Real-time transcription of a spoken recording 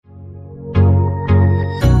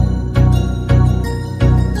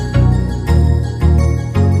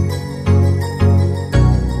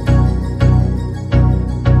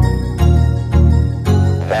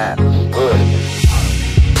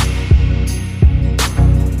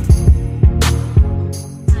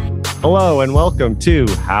Hello and welcome to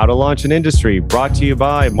How to Launch an Industry, brought to you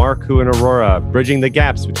by Marcoux and Aurora, bridging the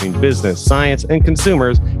gaps between business, science, and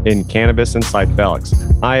consumers in cannabis and psychedelics.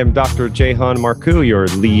 I am Dr. Jehan Marcoux, your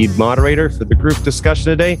lead moderator for the group discussion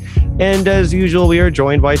today. And as usual, we are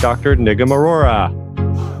joined by Dr. Nigam Arora.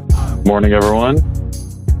 Morning, everyone.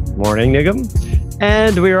 Morning, Nigam.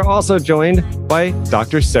 And we are also joined by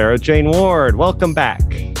Dr. Sarah Jane Ward. Welcome back.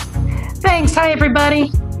 Thanks. Hi, everybody.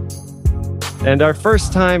 And our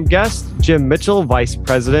first-time guest, Jim Mitchell, Vice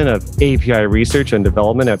President of API Research and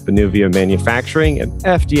Development at Benuvia Manufacturing, an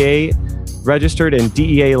FDA-registered and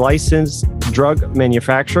DEA-licensed drug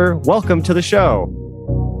manufacturer. Welcome to the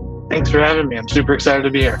show. Thanks for having me. I'm super excited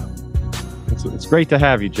to be here. It's great to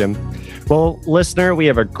have you, Jim. Well, listener, we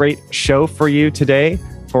have a great show for you today.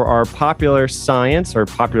 For our popular science or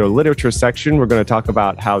popular literature section, we're going to talk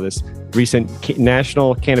about how this recent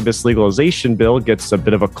national cannabis legalization bill gets a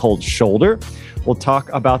bit of a cold shoulder. We'll talk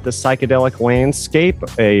about the psychedelic landscape,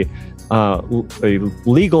 a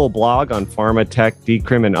legal blog on pharma tech,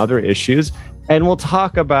 decrim, and other issues. And we'll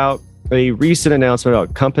talk about a recent announcement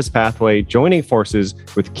about Compass Pathway joining forces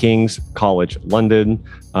with King's College London.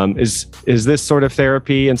 Is this sort of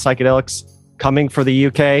therapy and psychedelics coming for the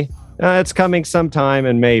UK? It's coming sometime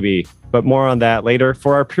and but more on that later.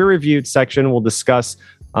 For our peer-reviewed section, we'll discuss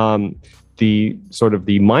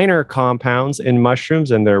the minor compounds in mushrooms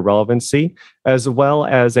and their relevancy, as well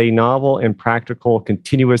as a novel and practical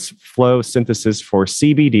continuous flow synthesis for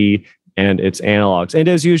CBD and its analogs. And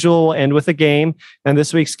as usual, we'll end with a game. And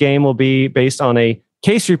this week's game will be based on a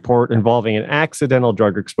case report involving an accidental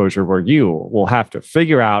drug exposure where you will have to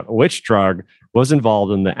figure out which drug was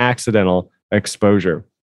involved in the accidental exposure.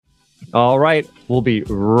 All right, we'll be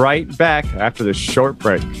right back after this short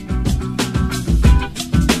break.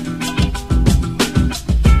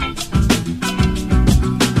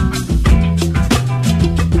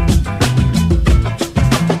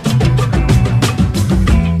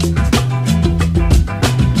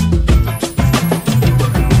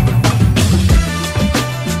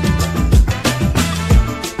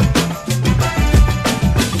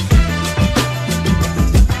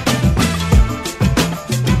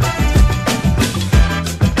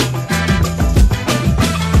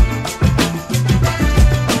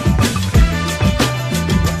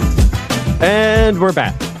 And we're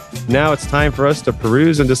back. Now it's time for us to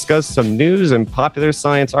peruse and discuss some news and popular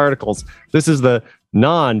science articles. This is the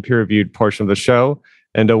non-peer-reviewed portion of the show,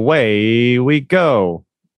 and away we go.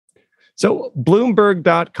 So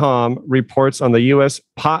Bloomberg.com reports on the U.S.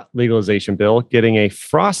 pot legalization bill getting a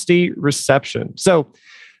frosty reception. So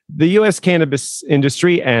the U.S. cannabis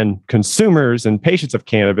industry and consumers and patients of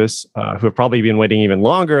cannabis, who have probably been waiting even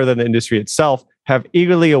longer than the industry itself, have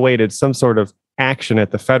eagerly awaited some sort of action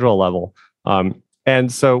at the federal level.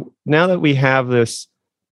 And so now that we have this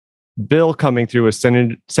bill coming through with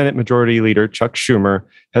Senate Majority Leader Chuck Schumer,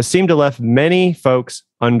 has seemed to left many folks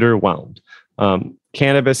underwhelmed.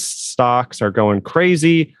 Cannabis stocks are going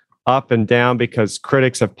crazy up and down because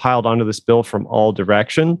critics have piled onto this bill from all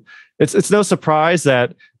direction. It's no surprise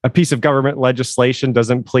that a piece of government legislation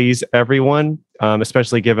doesn't please everyone,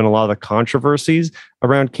 especially given a lot of the controversies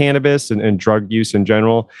around cannabis and drug use in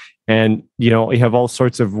general. And, you have all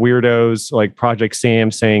sorts of weirdos like Project Sam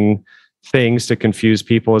saying things to confuse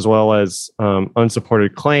people, as well as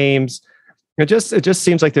unsupported claims. It just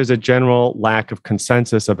seems like there's a general lack of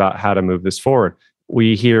consensus about how to move this forward.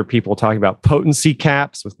 We hear people talking about potency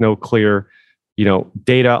caps with no clear,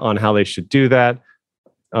 data on how they should do that.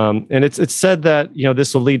 And it's said that,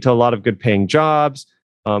 this will lead to a lot of good paying jobs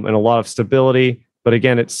and a lot of stability. But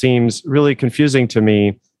again, it seems really confusing to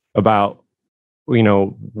me about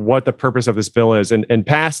what the purpose of this bill is. And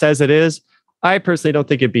passed as it is, I personally don't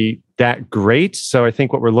think it'd be that great. So I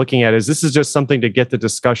think what we're looking at is this is just something to get the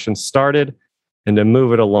discussion started and to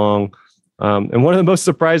move it along. And one of the most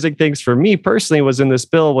surprising things for me personally was in this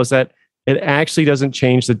bill was that it actually doesn't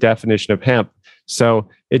change the definition of hemp. So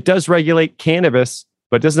it does regulate cannabis,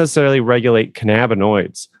 but doesn't necessarily regulate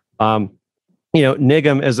cannabinoids.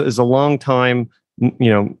 Nigam is a long time,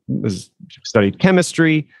 has studied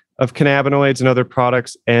chemistry of cannabinoids and other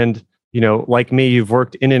products. And, like me, you've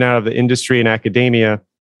worked in and out of the industry and academia.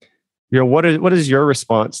 What is your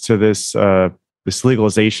response to this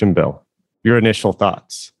legalization bill? Your initial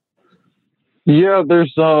thoughts? Yeah,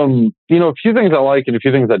 there's a few things I like and a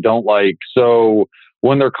few things I don't like. So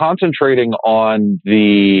when they're concentrating on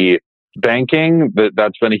the banking,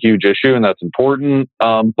 that's been a huge issue and that's important.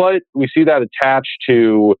 But we see that attached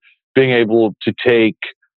to being able to take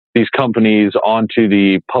these companies onto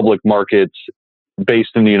the public markets based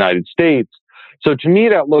in the United States. So to me,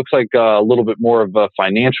 that looks like a little bit more of a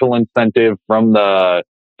financial incentive from the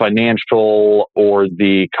financial or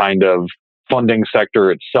the kind of funding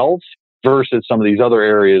sector itself versus some of these other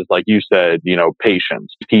areas, like you said,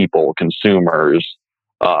 patients, people, consumers,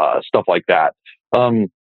 stuff like that. That's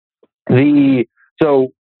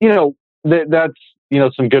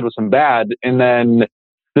some good with some bad. And then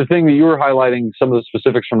the thing that you were highlighting, some of the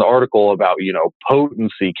specifics from the article about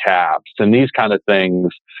potency caps and these kind of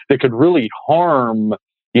things that could really harm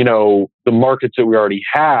the markets that we already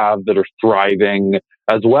have that are thriving,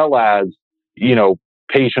 as well as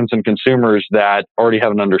patients and consumers that already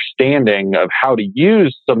have an understanding of how to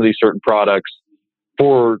use some of these certain products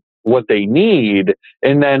for what they need.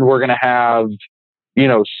 And then we're going to have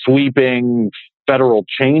sweeping federal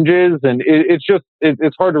changes, and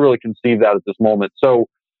it's hard to really conceive that at this moment. So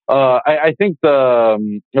I think there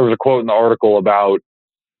was a quote in the article about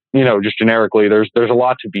just generically there's a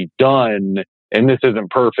lot to be done, and this isn't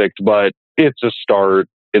perfect, but it's a start.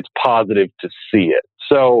 It's positive to see it.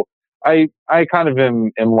 So I kind of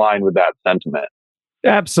am in line with that sentiment.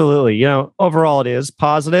 Absolutely. Overall it is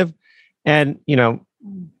positive, and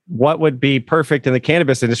what would be perfect in the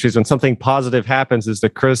cannabis industry is when something positive happens is to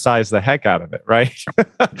criticize the heck out of it, right?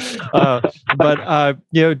 But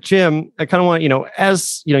Jim, I kind of want,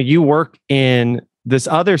 as you work in this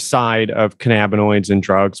other side of cannabinoids and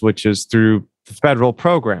drugs, which is through federal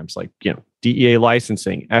programs like, DEA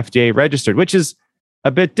licensing, FDA registered, which is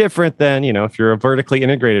a bit different than, if you're a vertically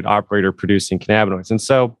integrated operator producing cannabinoids. And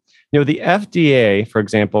so, the FDA, for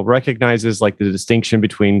example, recognizes like the distinction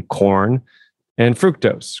between corn and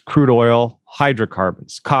fructose, crude oil,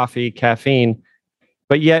 hydrocarbons, coffee, caffeine.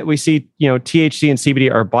 But yet we see, THC and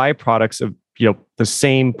CBD are byproducts of, the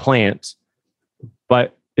same plant.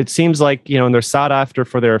 But it seems like, and they're sought after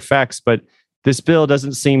for their effects, but this bill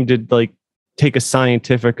doesn't seem to like take a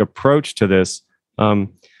scientific approach to this. I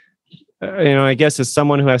guess as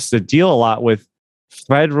someone who has to deal a lot with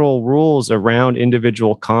federal rules around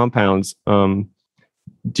individual compounds, do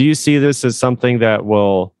you see this as something that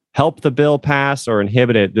will help the bill pass or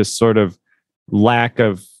inhibit it, this sort of lack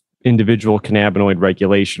of individual cannabinoid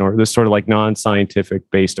regulation or this sort of like non-scientific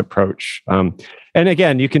based approach? And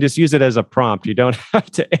again, you can just use it as a prompt. You don't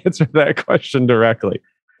have to answer that question directly.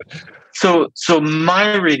 So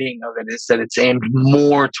my reading of it is that it's aimed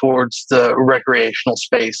more towards the recreational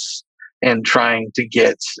space and trying to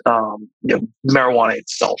get marijuana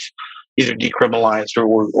itself either decriminalized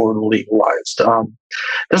or legalized.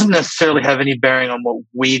 Doesn't necessarily have any bearing on what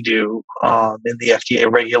we do in the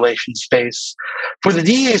FDA regulation space. For the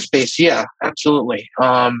DEA space, yeah, absolutely.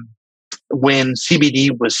 When CBD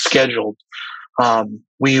was scheduled,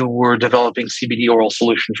 we were developing CBD oral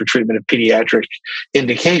solution for treatment of pediatric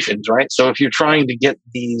indications, right? So if you're trying to get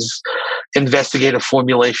these investigative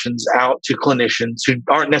formulations out to clinicians who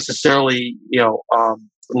aren't necessarily,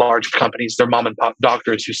 large companies, they're mom and pop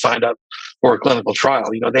doctors who signed up for a clinical trial.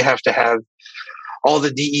 They have to have all the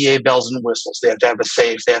DEA bells and whistles. They have to have a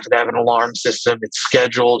safe. They have to have an alarm system. It's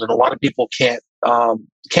scheduled, and a lot of people can't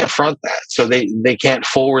front that, so they can't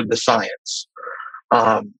forward the science.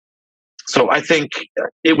 So I think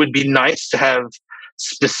it would be nice to have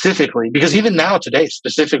specifically, because even now today,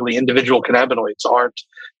 specifically individual cannabinoids aren't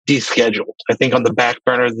descheduled. I think on the back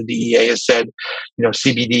burner, the DEA has said,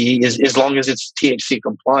 CBD is, as long as it's THC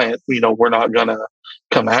compliant, we're not going to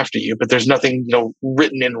come after you. But there's nothing,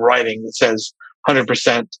 written in writing that says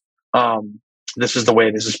 100%, this is the way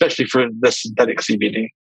it is, especially for the synthetic CBD.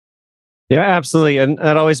 Yeah, absolutely. And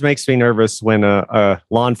that always makes me nervous when a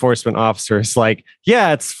law enforcement officer is like,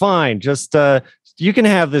 yeah, it's fine. Just you can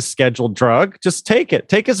have this scheduled drug. Just take it.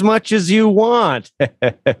 Take as much as you want.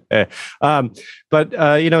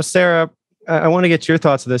 But Sarah, I want to get your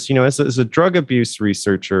thoughts on this. As a drug abuse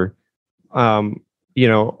researcher, I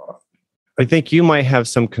think you might have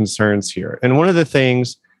some concerns here. And one of the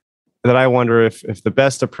things that I wonder if the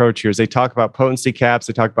best approach here is they talk about potency caps,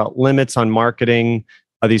 they talk about limits on marketing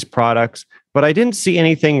of these products, but I didn't see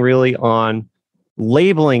anything really on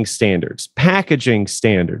labeling standards, packaging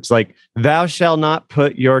standards, like thou shalt not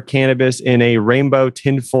put your cannabis in a rainbow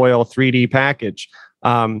tinfoil 3D package.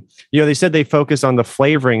 They said they focus on the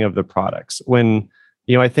flavoring of the products. When,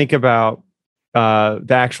 I think about the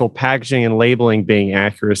actual packaging and labeling being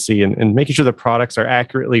accuracy and making sure the products are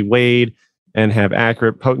accurately weighed and have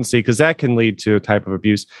accurate potency, because that can lead to a type of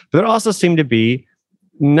abuse. But there also seemed to be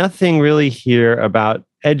nothing really here about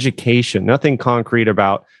education, nothing concrete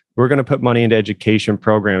about we're going to put money into education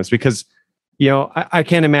programs, because, I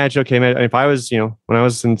can't imagine, if I was, when I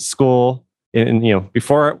was in school and,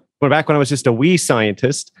 back when I was just a wee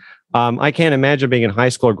scientist, I can't imagine being in high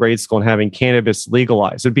school or grade school and having cannabis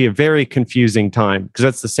legalized. It'd be a very confusing time, because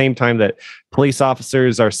that's the same time that police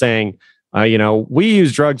officers are saying, We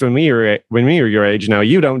use drugs when we were your age. Now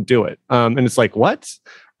you don't do it. And it's like, what?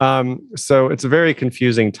 So it's a very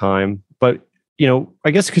confusing time. But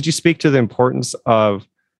I guess could you speak to the importance of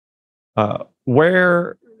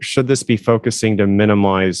where should this be focusing to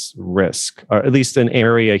minimize risk, or at least an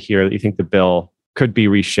area here that you think the bill could be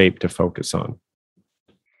reshaped to focus on?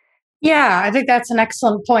 Yeah, I think that's an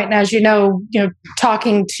excellent point. And as you know,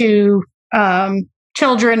 talking to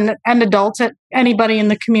children and adults, anybody in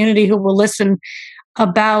the community who will listen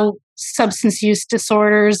about substance use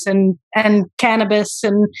disorders and cannabis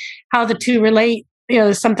and how the two relate,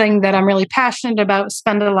 is something that I'm really passionate about,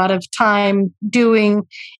 spend a lot of time doing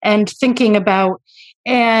and thinking about.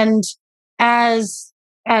 And as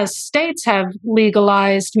states have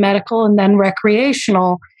legalized medical and then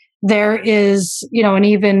recreational, there is, an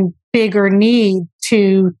even bigger need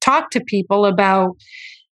to talk to people about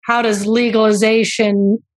how does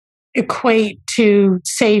legalization equate to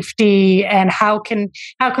safety, and how can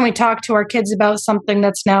we talk to our kids about something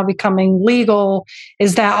that's now becoming legal?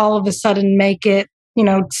 Is that all of a sudden make it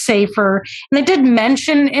safer? And they did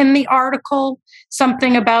mention in the article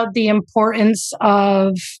something about the importance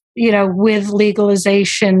of, with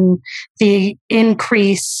legalization, the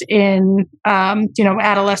increase in,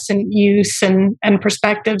 adolescent use and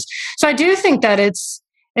perspectives. So I do think that it's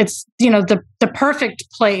the perfect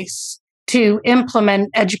place to implement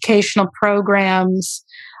educational programs.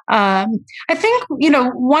 I think,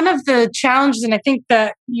 one of the challenges, and I think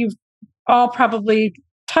that you've all probably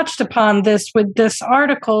touched upon this with this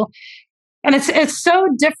article, and it's so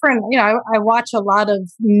different. I watch a lot of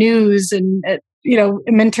news and,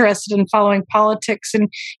 am interested in following politics,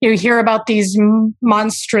 and you hear about these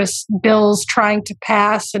monstrous bills trying to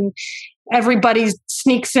pass, and everybody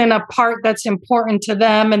sneaks in a part that's important to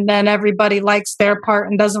them, and then everybody likes their part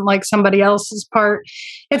and doesn't like somebody else's part.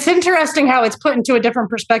 It's interesting how it's put into a different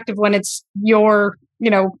perspective when it's your,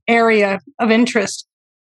 area of interest.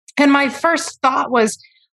 And my first thought was,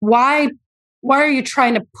 why are you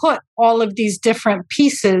trying to put all of these different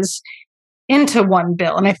pieces into one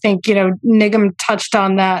bill? And I think, Nigam touched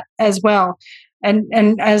on that as well.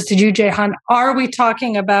 And as did you, Jehan. Are we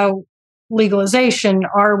talking about legalization?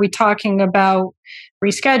 Are we talking about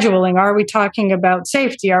rescheduling? Are we talking about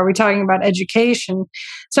safety? Are we talking about education?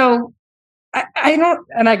 So I don't,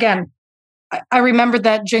 and again, I remember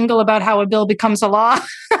that jingle about how a bill becomes a law.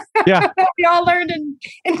 Yeah. We all learned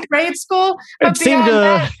in grade school. It seemed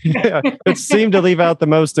to leave out the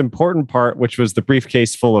most important part, which was the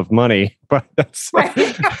briefcase full of money. But that's right.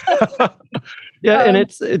 Yeah, and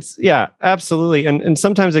it's absolutely. And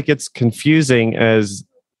sometimes it gets confusing as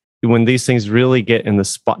when these things really get in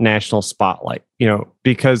the national spotlight,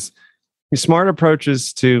 because smart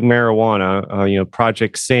approaches to marijuana,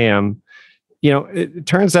 Project SAM, it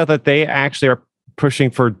turns out that they actually are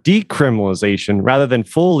pushing for decriminalization rather than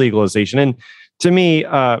full legalization. And to me,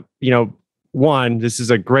 one, this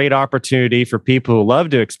is a great opportunity for people who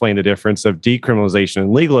love to explain the difference of decriminalization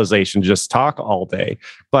and legalization, just talk all day.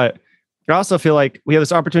 But I also feel like we have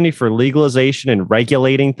this opportunity for legalization and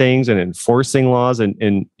regulating things and enforcing laws.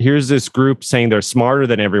 And here's this group saying they're smarter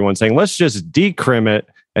than everyone, saying, let's just decrim it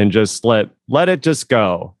and just let it just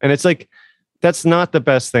go. And it's like, that's not the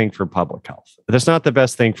best thing for public health. That's not the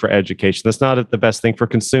best thing for education. That's not the best thing for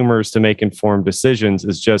consumers to make informed decisions,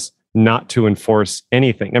 is just not to enforce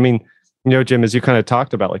anything. I mean, Jim, as you kind of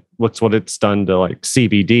talked about, like, what's what it's done to like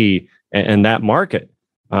CBD and that market.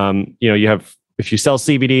 You have, if you sell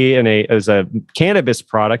CBD as a cannabis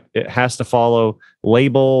product, it has to follow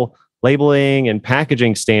labeling and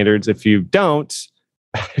packaging standards. If you don't,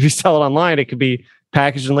 if you sell it online, it could be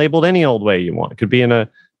packaged and labeled any old way you want. It could be in a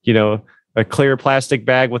clear plastic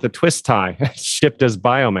bag with a twist tie, shipped as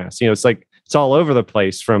biomass. It's like, it's all over the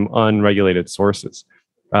place from unregulated sources.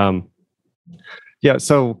 So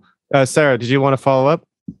Sarah, did you want to follow up?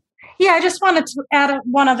 Yeah, I just wanted to add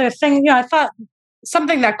one other thing. I thought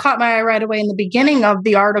something that caught my eye right away in the beginning of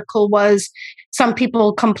the article was some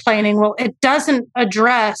people complaining, well, it doesn't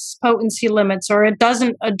address potency limits, or it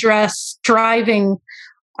doesn't address driving,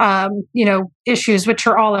 issues, which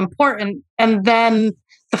are all important. And then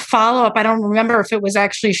the follow-up, I don't remember if it was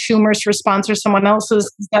actually Schumer's response or someone else's,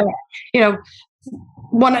 that,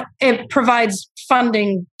 it provides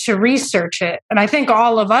funding to research it. And I think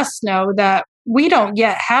all of us know that we don't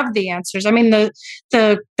yet have the answers. I mean, the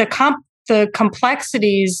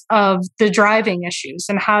complexities of the driving issues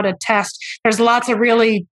and how to test. There's lots of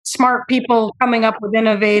really smart people coming up with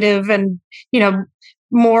innovative and,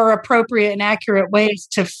 more appropriate and accurate ways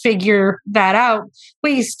to figure that out.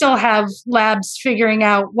 We still have labs figuring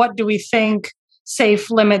out what do we think safe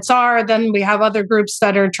limits are. Then we have other groups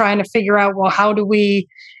that are trying to figure out, well, how do we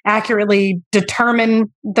accurately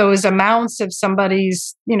determine those amounts if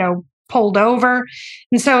somebody's, pulled over?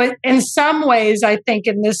 And so in some ways, I think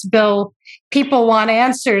in this bill, people want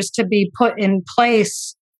answers to be put in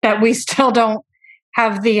place that we still don't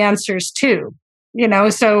have the answers to,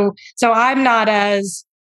 so I'm not as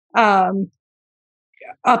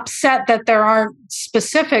upset that there aren't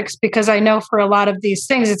specifics, because I know for a lot of these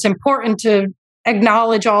things, it's important to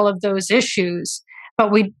acknowledge all of those issues,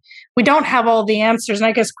 but we don't have all the answers. And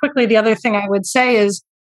I guess quickly, the other thing I would say is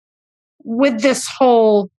with this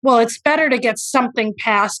whole, well, it's better to get something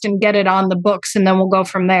passed and get it on the books, and then we'll go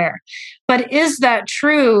from there. But is that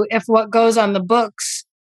true if what goes on the books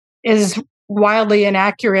is wildly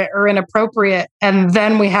inaccurate or inappropriate, and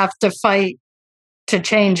then we have to fight to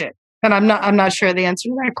change it? And I'm not sure the answer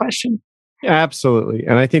to that question. Absolutely.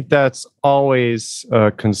 And I think that's always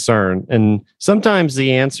a concern. And sometimes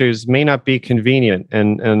the answers may not be convenient.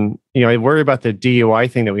 And I worry about the DUI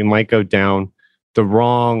thing, that we might go down the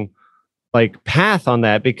wrong path on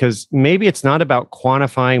that, because maybe it's not about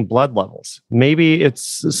quantifying blood levels. Maybe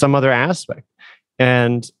it's some other aspect.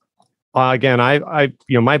 And again, I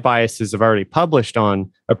my biases have already published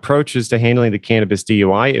on approaches to handling the cannabis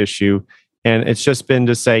DUI issue. And it's just been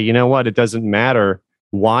to say, it doesn't matter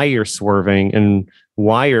why you're swerving and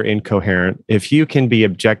why you're incoherent. If you can be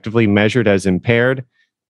objectively measured as impaired,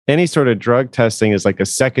 any sort of drug testing is like a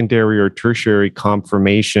secondary or tertiary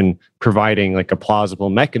confirmation, providing a plausible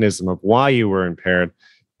mechanism of why you were impaired.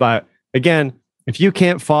 But again, if you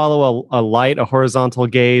can't follow a light, a horizontal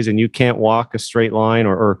gaze, and you can't walk a straight line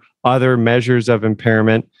or other measures of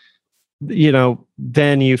impairment,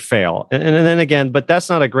 then you fail. And then again, but that's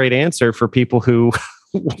not a great answer for people who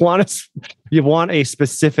you want a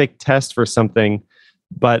specific test for something.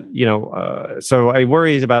 But, so I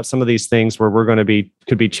worry about some of these things where we're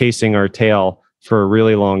could be chasing our tail for a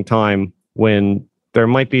really long time, when there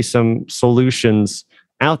might be some solutions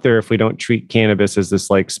out there if we don't treat cannabis as this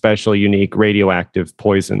special, unique, radioactive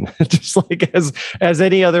poison, just as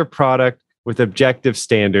any other product with objective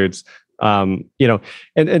standards. And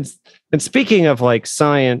speaking of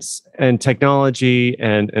science and technology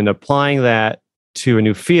and applying that to a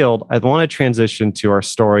new field, I want to transition to our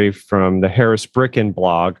story from the Harris Bricken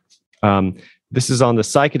blog. This is on the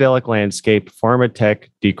psychedelic landscape, pharma tech,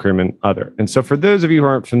 decrim, and other. And so for those of you who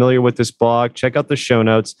aren't familiar with this blog, check out the show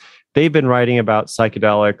notes. They've been writing about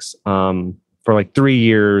psychedelics for 3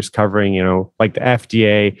 years, covering, the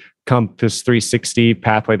FDA Compass 360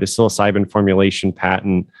 pathway, the psilocybin formulation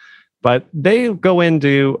patent. But they go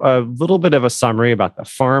into a little bit of a summary about the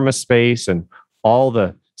pharma space and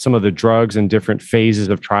some of the drugs in different phases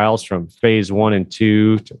of trials, from phase 1 and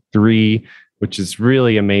 2 to 3, which is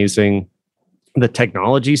really amazing. The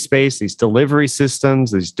technology space, these delivery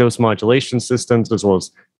systems, these dose modulation systems, as well as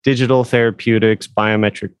digital therapeutics,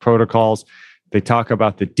 biometric protocols. They talk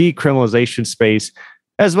about the decriminalization space,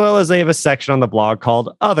 as well as they have a section on the blog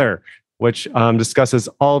called Other, which discusses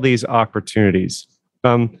all these opportunities.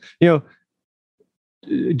 Jim,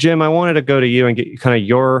 I wanted to go to you and get kind of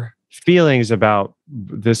your feelings about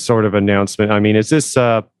this sort of announcement. I mean, is this,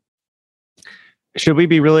 should we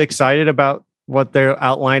be really excited about what they're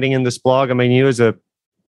outlining in this blog? I mean, you as a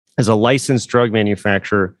licensed drug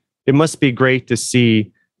manufacturer, it must be great to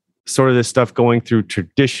see sort of this stuff going through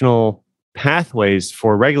traditional pathways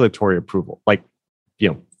for regulatory approval,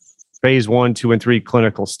 phase 1, 2, and 3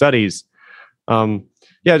 clinical studies. I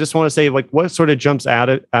just want to say, what sort of jumps out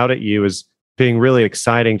at you as being really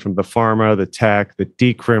exciting from the pharma, the tech, the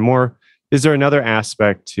decrim, or is there another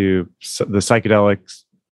aspect to the psychedelics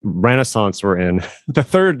renaissance we're in, the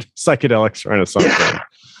third psychedelics renaissance? Yeah.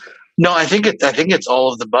 No, I think it's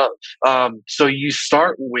all of the above. So you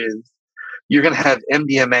start with, you're going to have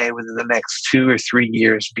MDMA within the next 2 or 3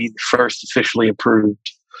 years be the first officially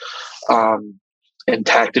approved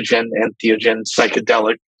entactogen, entheogen,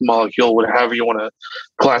 psychedelic molecule, however you want to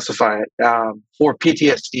classify it, for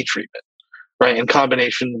PTSD treatment, right, in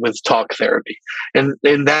combination with talk therapy. And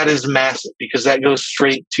that is massive, because that goes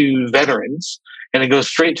straight to veterans, and it goes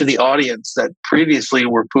straight to the audience that previously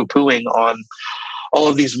were poo-pooing on all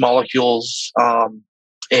of these molecules,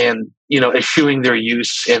 and eschewing their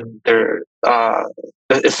use, and their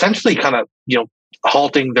essentially kind of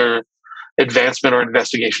halting their advancement or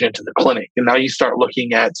investigation into the clinic. And now you start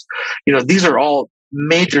looking at, these are all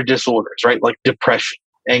major disorders, right? Like depression,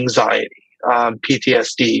 anxiety,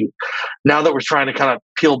 PTSD. Now that we're trying to kind of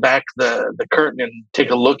peel back the curtain and take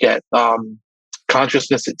a look at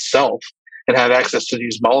consciousness itself and have access to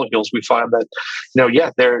these molecules, we find that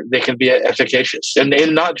they can be efficacious, and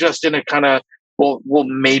not just in a kind of well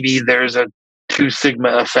maybe there's a 2 sigma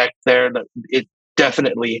effect there. That it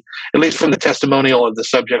definitely, at least from the testimonial of the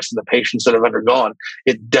subjects and the patients that have undergone,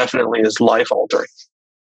 it definitely is life altering.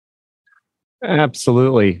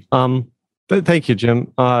 Absolutely. Thank you,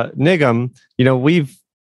 Jim. Nigam, we've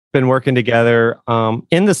been working together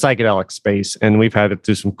in the psychedelic space, and we've had to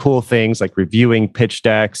do some cool things like reviewing pitch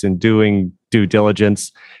decks and doing due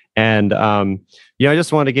diligence. And I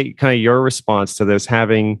just wanted to get kind of your response to this,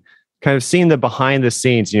 having kind of seen the behind the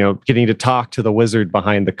scenes, getting to talk to the wizard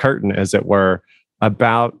behind the curtain, as it were,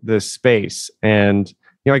 about this space. And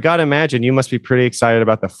I got to imagine you must be pretty excited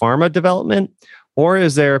about the pharma development, or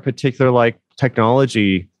is there a particular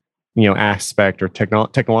technology aspect or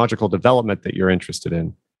technological development that you're interested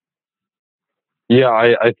in? Yeah,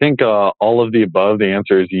 I think all of the above. The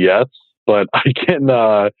answer is yes, but I can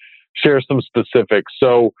share some specifics.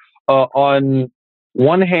 So on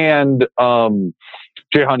one hand,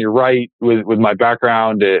 Jehan, you're right. With my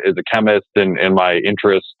background as a chemist and my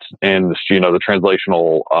interest in the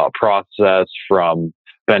translational process from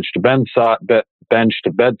bench to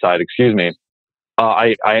bedside. Excuse me.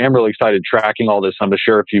 I am really excited tracking all this. I'm going to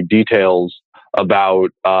share a few details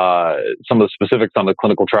about some of the specifics on the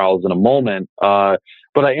clinical trials in a moment. But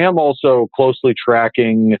I am also closely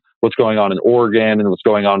tracking what's going on in Oregon and what's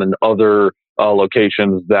going on in other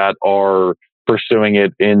locations that are pursuing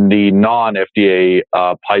it in the non-FDA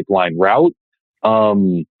pipeline route.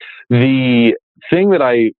 The thing that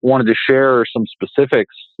I wanted to share some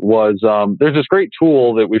specifics was there's this great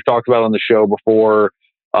tool that we've talked about on the show before,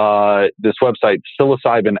 this website,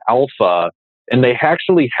 Psilocybin Alpha. And they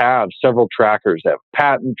actually have several trackers. They have a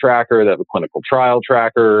patent tracker, they have a clinical trial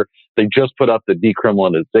tracker. They just put up the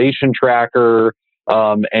decriminalization tracker.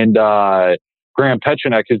 And Graham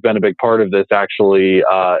Pechenek, who's been a big part of this, actually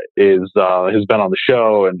has been on the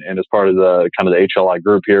show and is part of the kind of the HLI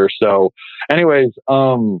group here. So, anyways,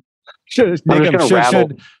 should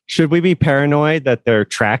we be paranoid that they're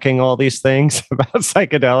tracking all these things about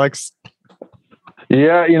psychedelics?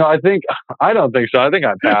 Yeah, I don't think so. I think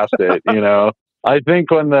I passed it. I think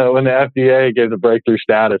when the FDA gave the breakthrough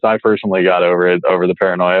status, I personally got over the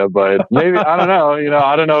paranoia. But maybe I don't know.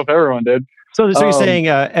 I don't know if everyone did. So you're saying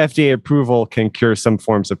FDA approval can cure some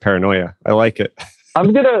forms of paranoia? I like it.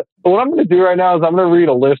 What I'm gonna do right now is I'm gonna read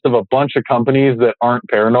a list of a bunch of companies that aren't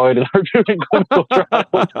paranoid and are doing clinical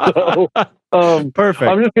trials. So, perfect.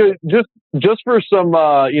 I'm just gonna just for some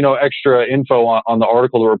extra info on the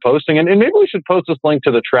article that we're posting, and maybe we should post this link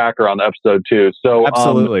to the tracker on the episode too. So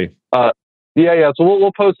absolutely. Yeah. So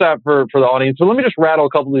we'll post that for the audience. So let me just rattle a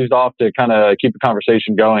couple of these off to kind of keep the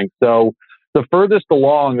conversation going. So the furthest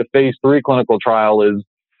along the phase 3 clinical trial is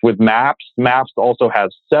with MAPS. MAPS also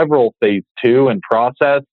has several phase 2 in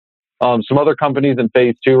process. Some other companies in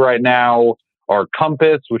phase 2 right now are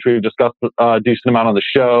Compass, which we've discussed a decent amount on the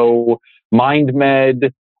show,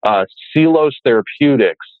 MindMed, Celos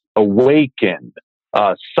Therapeutics, Awaken,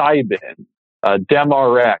 Cybin,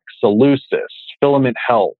 DemRx, Elucis, Filament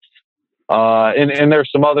Health, and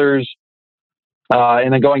there's some others.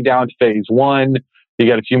 And then going down to phase 1, you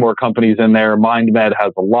got a few more companies in there. MindMed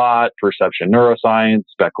has a lot, Perception Neuroscience,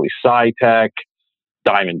 Beckley Scitech,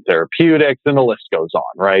 Diamond Therapeutics, and the list goes on,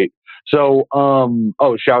 right? So,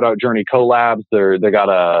 shout out Journey Collabs. They got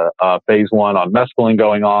a phase 1 on mescaline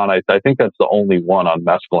going on. I think that's the only one on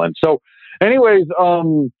mescaline. So anyways,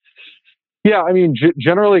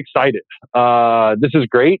 generally excited. This is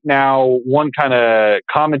great. Now, one kind of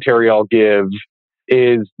commentary I'll give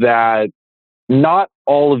is that not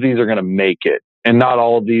all of these are going to make it. And not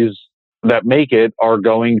all of these that make it are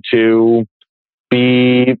going to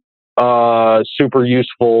be super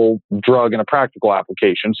useful drug in a practical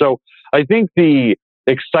application. So I think the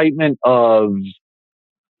excitement of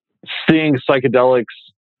seeing psychedelics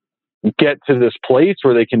get to this place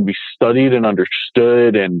where they can be studied and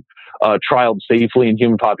understood and trialed safely in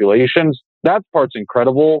human populations, that part's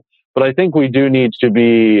incredible. But I think we do need to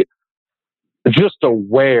be just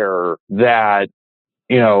aware that,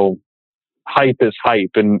 hype is hype,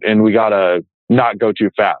 and we got to not go too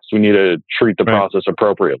fast. We need to treat the process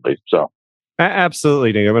appropriately. So,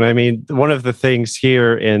 absolutely, Nigam. And I mean, one of the things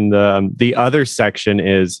here in the other section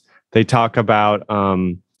is they talk about,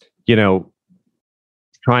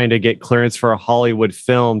 trying to get clearance for a Hollywood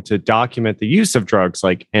film to document the use of drugs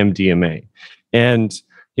like MDMA. And,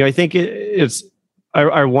 I think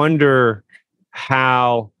I wonder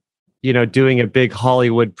how, doing a big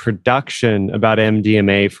Hollywood production about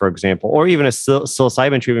MDMA, for example, or even a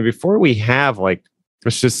psilocybin treatment, before we have,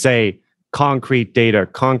 let's just say, concrete data,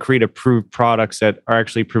 concrete approved products that are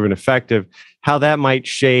actually proven effective, how that might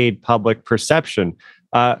shade public perception.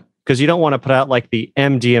 Because you don't want to put out the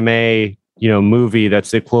MDMA, movie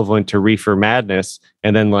that's equivalent to Reefer Madness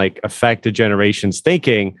and then like affect a generation's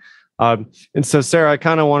thinking. And so, Sarah, I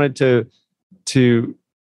kind of wanted to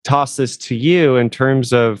toss this to you in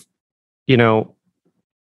terms of,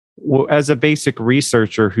 as a basic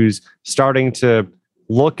researcher who's starting to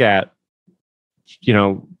look at,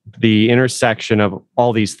 the intersection of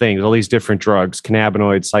all these things, all these different drugs,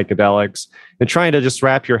 cannabinoids, psychedelics, and trying to just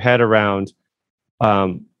wrap your head around,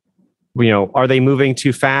 are they moving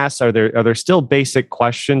too fast? Are there still basic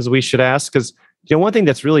questions we should ask? Because, one thing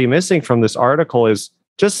that's really missing from this article is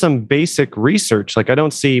just some basic research. Like, I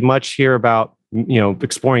don't see much here about,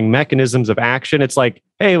 exploring mechanisms of action. It's like,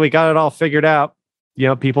 hey, we got it all figured out.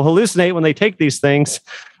 People hallucinate when they take these things.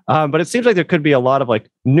 But it seems like there could be a lot of like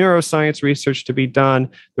neuroscience research to be done.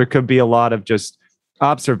 There could be a lot of just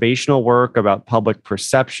observational work about public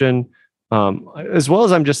perception, as well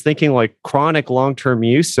as I'm just thinking like chronic long-term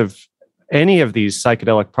use of any of these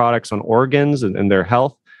psychedelic products on organs and their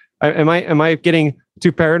health. Am I getting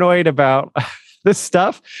too paranoid about this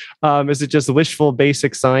stuff? Is it just wishful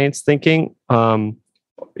basic science thinking?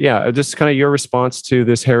 Just kind of your response to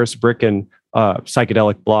this Harris Bricken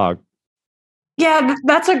psychedelic blog. Yeah,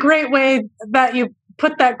 that's a great way that you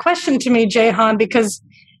put that question to me, Jehan, because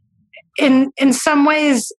in some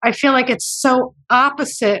ways, I feel like it's so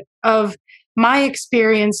opposite of my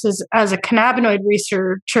experiences as a cannabinoid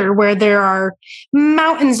researcher, where there are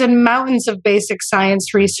mountains and mountains of basic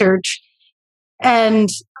science research. And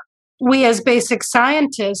we as basic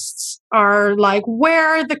scientists are like, where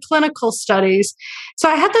are the clinical studies? So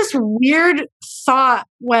I had this weird thought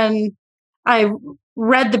when I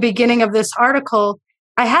read the beginning of this article.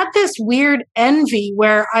 I had this weird envy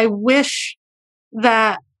where I wish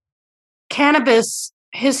that cannabis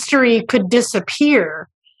history could disappear.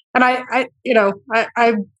 And I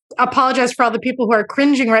apologize for all the people who are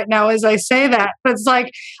cringing right now as I say that, but it's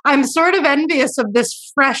like, I'm sort of envious of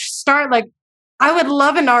this fresh start. Like, I would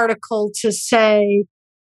love an article to say,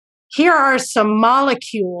 here are some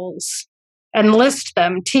molecules and list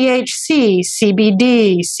them: THC,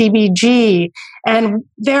 CBD, CBG. And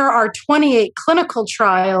there are 28 clinical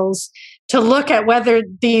trials to look at whether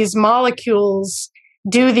these molecules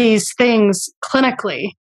do these things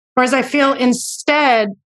clinically. Whereas I feel instead,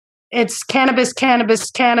 it's cannabis, cannabis,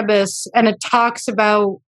 cannabis, and it talks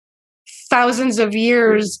about thousands of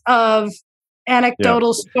years of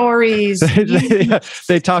anecdotal stories.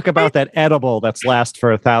 They talk about that edible that's last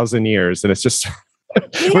for 1,000 years, and it's just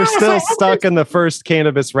we're still stuck in the first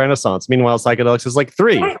cannabis renaissance. Meanwhile, psychedelics is like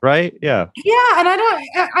 3, right? Yeah. Yeah, and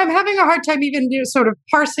I'm having a hard time even sort of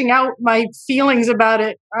parsing out my feelings about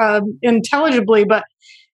it intelligibly. But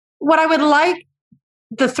what I would like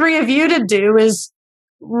the three of you to do is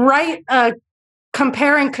write a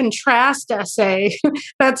compare and contrast essay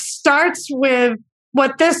that starts with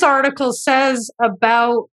what this article says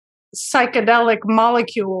about psychedelic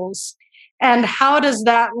molecules and how does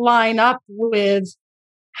that line up with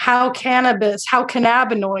how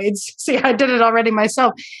cannabinoids, see, I did it already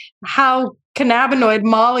myself, how cannabinoid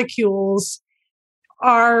molecules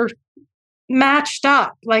are matched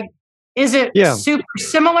up. Like, is it super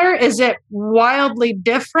similar? Is it wildly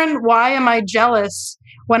different? Why am I jealous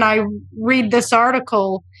when I read this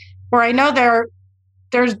article where I know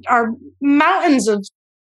there's mountains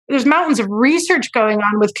of research going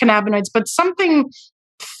on with cannabinoids, but something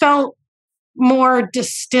felt more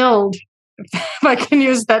distilled, if I can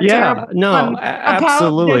use that term. No,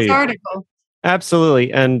 absolutely. About this article.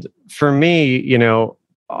 Absolutely. And for me,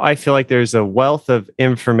 I feel like there's a wealth of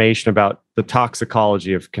information about the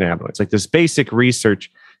toxicology of cannabinoids, like this basic research.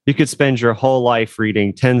 You could spend your whole life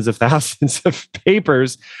reading tens of thousands of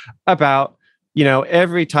papers about,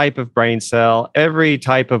 every type of brain cell, every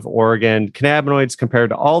type of organ, cannabinoids compared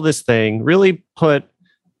to all this thing, really put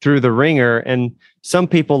through the ringer. And some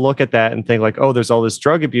people look at that and think like, oh, there's all this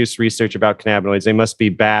drug abuse research about cannabinoids. They must be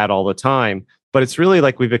bad all the time. But it's really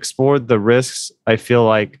like we've explored the risks, I feel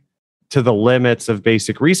like, to the limits of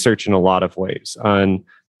basic research in a lot of ways. And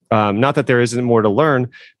not that there isn't more to learn,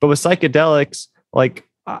 but with psychedelics, like,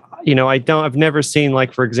 I've never seen,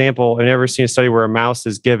 like, for example, I've never seen a study where a mouse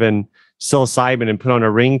is given psilocybin and put on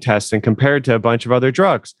a ring test and compared to a bunch of other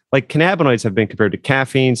drugs. Like cannabinoids have been compared to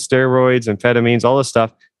caffeine, steroids, amphetamines, all this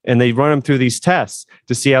stuff. And they run them through these tests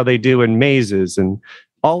to see how they do in mazes and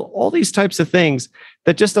all these types of things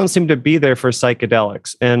that just don't seem to be there for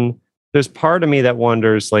psychedelics. And there's part of me that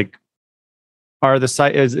wonders, like,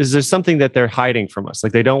 is there something that they're hiding from us?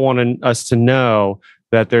 Like they don't want us to know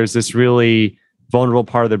that there's this really vulnerable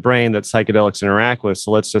part of the brain that psychedelics interact with.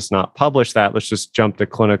 So let's just not publish that. Let's just jump to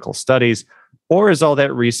clinical studies. Or is all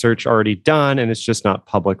that research already done and it's just not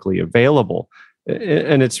publicly available?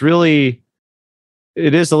 And it's really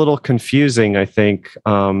it is a little confusing, I think,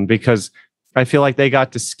 because I feel like they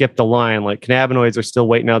got to skip the line. Like cannabinoids are still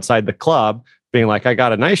waiting outside the club, being like, I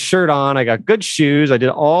got a nice shirt on, I got good shoes, I did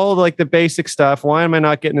all like the basic stuff. Why am I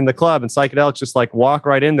not getting in the club? And psychedelics just like walk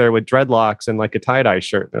right in there with dreadlocks and like a tie-dye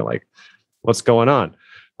shirt. They're like, what's going on?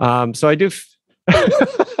 So I do.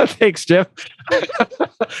 Thanks, Jeff.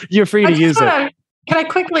 You're free to use it. Can I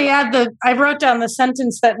quickly add I wrote down the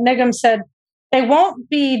sentence that Nigam said, they won't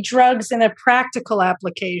be drugs in a practical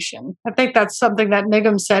application. I think that's something that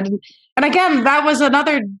Nigam said. And again, that was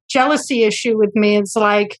another jealousy issue with me. It's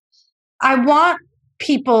like, I want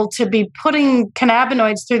people to be putting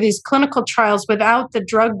cannabinoids through these clinical trials without the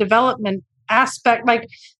drug development aspect. Like,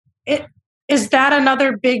 is that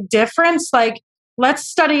another big difference? Like, let's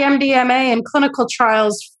study MDMA in clinical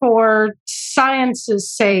trials for science's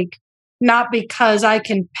sake, not because I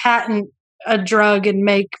can patent a drug and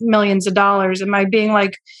make millions of dollars. Am I being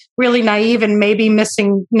like really naive and maybe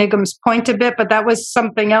missing Nigam's point a bit? But that was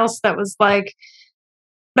something else that was like,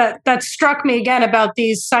 that struck me again about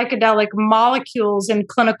these psychedelic molecules in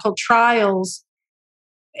clinical trials.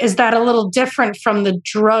 Is that a little different from the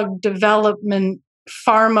drug development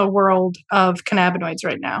pharma world of cannabinoids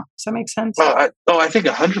right now? Does that make sense? I think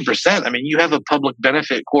 100%. I mean, you have a public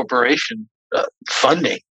benefit corporation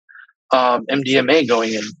funding MDMA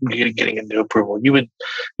going and getting into approval. You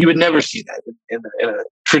would never see that in a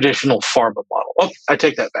traditional pharma model. Oh, I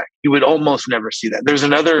take that back. You would almost never see that. There's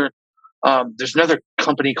another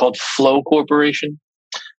company called Flow Corporation.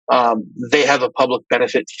 They have a public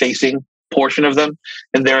benefit facing portion of them,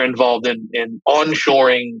 and they're involved in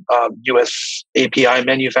onshoring U.S. API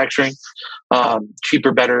manufacturing,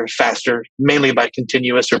 cheaper, better, faster, mainly by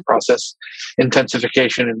continuous or process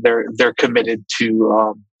intensification, and they're committed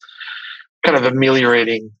to kind of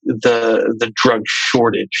ameliorating the drug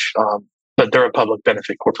shortage. But they're a public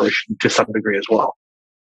benefit corporation to some degree as well.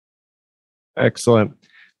 Excellent.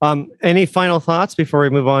 Any final thoughts before we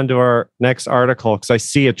move on to our next article? Because I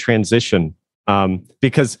see a transition.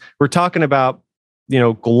 Because we're talking about,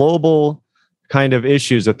 global kind of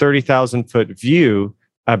issues, a 30,000 foot view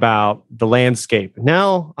about the landscape.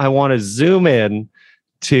 Now I want to zoom in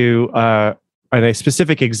to a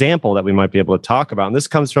specific example that we might be able to talk about. And this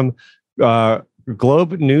comes from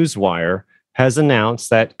Globe Newswire has announced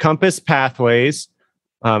that Compass Pathways,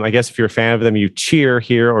 I guess if you're a fan of them, you cheer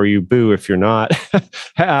here or you boo if you're not,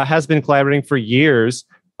 has been collaborating for years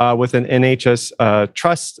with an NHS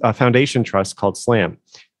trust, foundation trust called SLAM.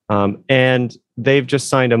 And they've just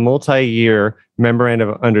signed a multi-year memorandum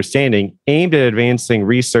of understanding aimed at advancing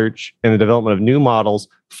research and the development of new models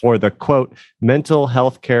for the, quote, mental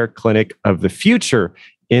health care clinic of the future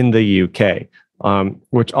in the UK,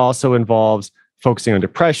 which also involves focusing on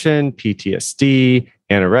depression, PTSD,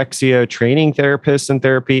 anorexia, training therapists in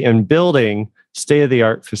therapy, and building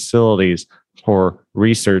state-of-the-art facilities for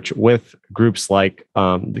research with groups like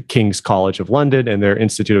the King's College of London and their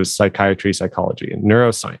Institute of Psychiatry, Psychology, and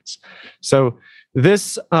Neuroscience. So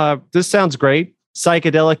this sounds great.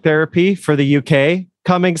 Psychedelic therapy for the UK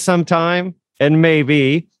coming sometime, and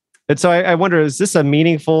maybe. And so I wonder, is this a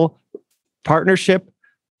meaningful partnership,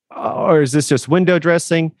 or is this just window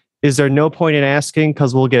dressing? Is there no point in asking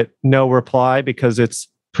because we'll get no reply because it's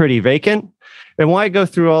pretty vacant? And why go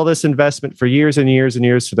through all this investment for years and years and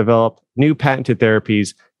years to develop new patented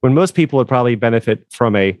therapies when most people would probably benefit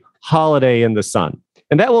from a holiday in the sun?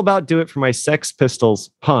 And that will about do it for my Sex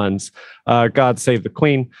Pistols puns. God save the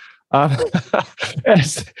Queen.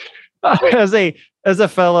 As a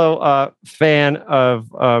fellow fan of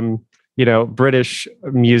British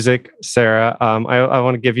music, Sarah, I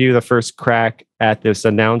want to give you the first crack at this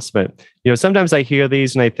announcement. Sometimes I hear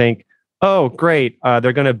these and I think, oh, great,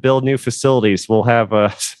 they're going to build new facilities. We'll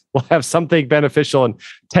have something beneficial in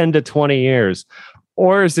 10 to 20 years.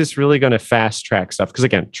 Or is this really going to fast track stuff? Because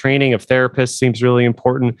again, training of therapists seems really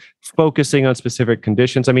important, focusing on specific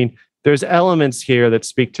conditions. I mean, there's elements here that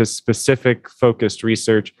speak to specific focused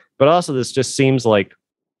research, but also this just seems like,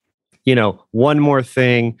 one more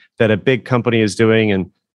thing that a big company is doing. And,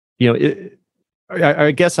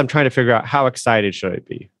 I guess I'm trying to figure out how excited should I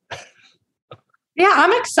be? Yeah,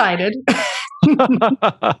 I'm excited.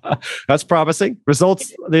 That's promising.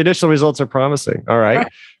 The initial results are promising. All right.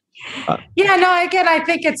 Again, I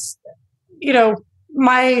think it's, the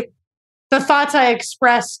thoughts I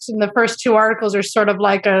expressed in the first two articles are sort of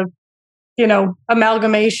like a,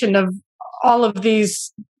 amalgamation of all of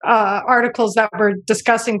these articles that we're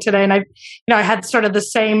discussing today. And I had sort of the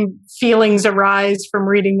same feelings arise from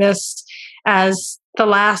reading this as the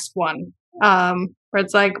last one, where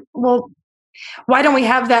it's like, well, why don't we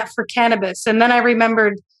have that for cannabis? And then I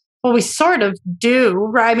remembered, well, we sort of do,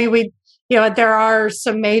 right? I mean, there are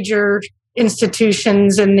some major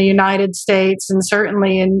institutions in the United States and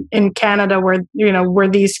certainly in Canada where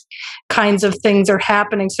these kinds of things are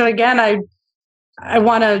happening. So again, I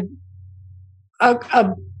want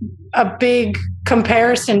a big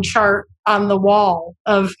comparison chart on the wall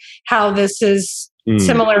of how this is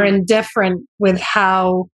similar and different with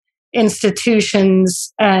how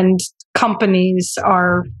institutions and companies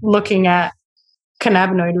are looking at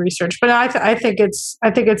cannabinoid research. But I think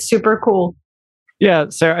it's super cool. Yeah,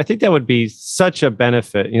 Sarah, I think that would be such a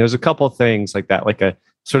benefit. There's a couple of things like that, like a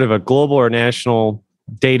sort of a global or national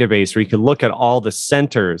database where you could look at all the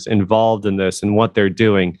centers involved in this and what they're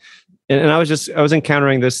doing. And I was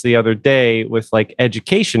encountering this the other day with like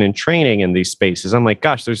education and training in these spaces. I'm like,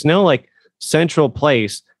 gosh, there's no like central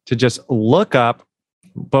place to just look up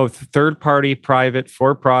both third-party, private,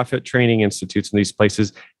 for-profit training institutes in these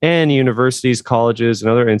places and universities, colleges,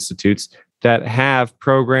 and other institutes that have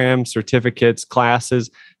programs, certificates, classes.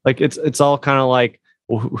 Like it's all kind of like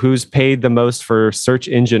who's paid the most for search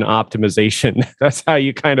engine optimization. That's how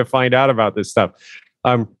you kind of find out about this stuff.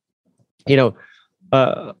 Jim,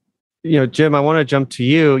 I want to jump to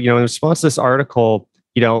you. In response to this article,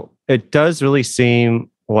 it does really seem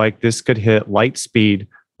like this could hit light speed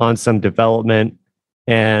on some development.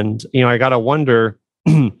 And, I got to wonder,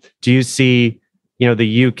 do you see,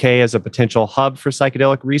 the UK as a potential hub for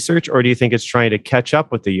psychedelic research, or do you think it's trying to catch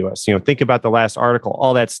up with the US? Think about the last article,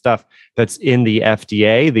 all that stuff that's in the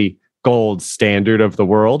FDA, the gold standard of the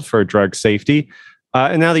world for drug safety.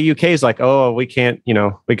 And now the UK is like, oh, we can't,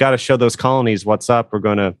 we got to show those colonies what's up. We're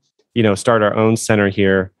going to, start our own center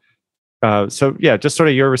here. So yeah, just sort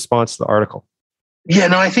of your response to the article. Yeah,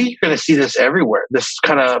 no, I think you're going to see this everywhere. This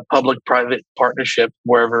kind of public-private partnership,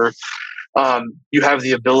 wherever you have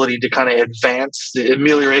the ability to kind of advance the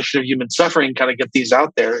amelioration of human suffering, kind of get these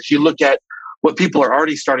out there. If you look at what people are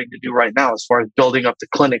already starting to do right now, as far as building up the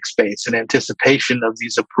clinic space in anticipation of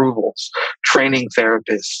these approvals, training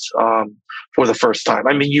therapists for the first time.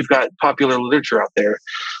 I mean, you've got popular literature out there.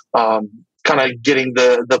 Kind of getting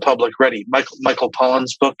the public ready. Michael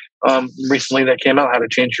Pollan's book recently that came out, How to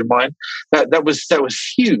Change Your Mind, that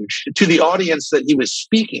was huge to the audience that he was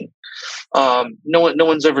speaking. No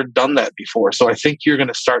one's ever done that before, so I think you're going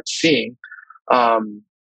to start seeing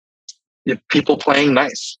people playing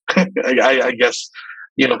nice. I guess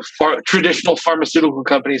traditional pharmaceutical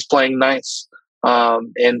companies playing nice.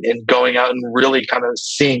 And going out and really kind of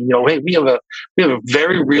seeing, hey, we have a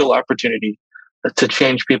very real opportunity to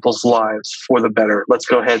change people's lives for the better. Let's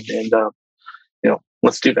go ahead and,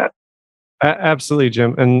 let's do that. Absolutely,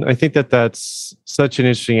 Jim. And I think that's such an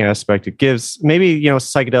interesting aspect. It gives maybe,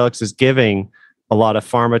 psychedelics is giving a lot of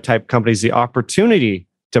pharma type companies the opportunity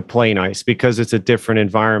to play nice because it's a different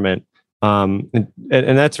environment. And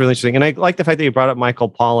that's really interesting. And I like the fact that you brought up Michael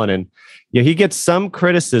Pollan, and he gets some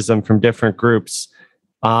criticism from different groups.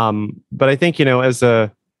 But I think,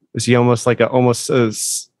 as he almost like a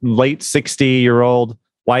late 60-year-old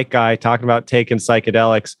white guy talking about taking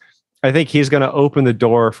psychedelics, I think he's going to open the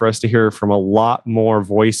door for us to hear from a lot more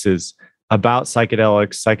voices about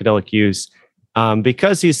psychedelic use,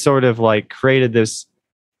 because he's sort of like created this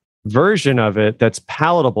version of it that's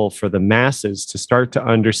palatable for the masses to start to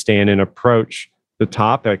understand and approach the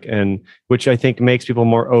topic, and which I think makes people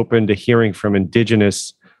more open to hearing from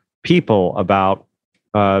indigenous people about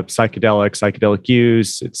psychedelic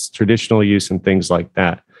use, its traditional use, and things like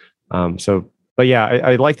that. But yeah,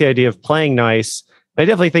 I like the idea of playing nice. I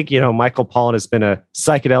definitely think, Michael Pollan has been a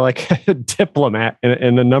psychedelic diplomat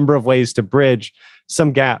in a number of ways to bridge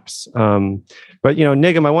some gaps. But,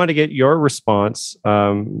 Nigam, I wanted to get your response,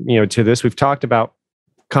 to this. We've talked about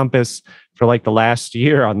Compass for like the last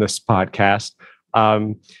year on this podcast.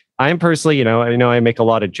 I'm personally, I know I make a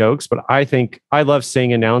lot of jokes, but I think I love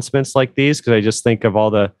seeing announcements like these because I just think of all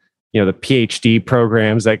the, the PhD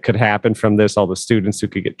programs that could happen from this, all the students who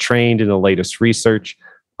could get trained in the latest research.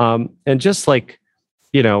 And just like,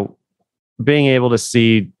 being able to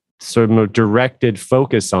see sort of directed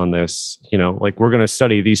focus on this, like we're going to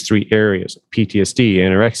study these three areas: PTSD,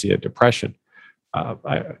 anorexia, depression.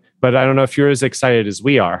 But I don't know if you're as excited as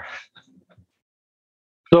we are.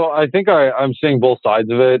 So I think I'm seeing both sides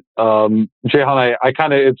of it. Jehan, I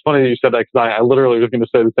kind of, it's funny that you said that because I literally was going to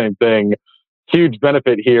say the same thing. Huge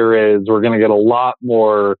benefit here is we're going to get a lot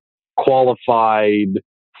more qualified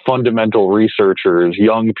fundamental researchers,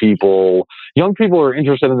 young people who are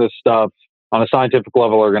interested in this stuff on a scientific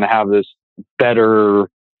level are going to have this better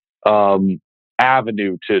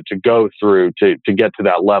avenue to go through to get to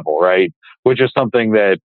that level, right? Which is something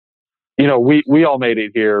that we all made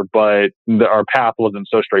it here, but our path wasn't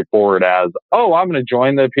so straightforward as, oh, I'm going to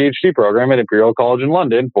join the PhD program at Imperial College in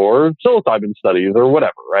London for psilocybin studies or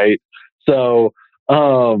whatever, right? So,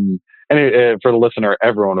 for the listener,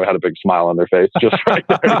 everyone had a big smile on their face just right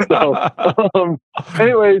there. So,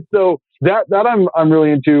 anyway, so that I'm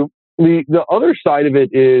really into. The other side of it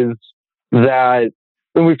is that,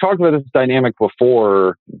 and we've talked about this dynamic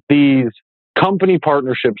before, these company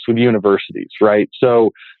partnerships with universities, right?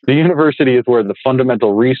 So the university is where the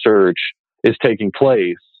fundamental research is taking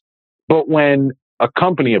place. But when a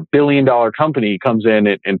company, $1 billion company, comes in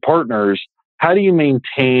and partners, how do you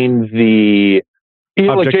maintain the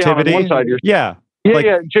objectivity? On one side, yeah,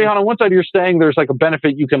 Jehan, on one side, you're saying there's like a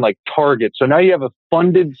benefit you can like target. So now you have a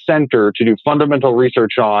funded center to do fundamental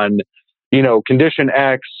research on, condition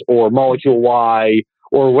X or molecule Y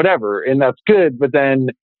or whatever, and that's good. But then,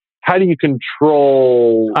 how do you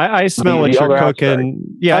control? I smell what you're cooking. Aspect?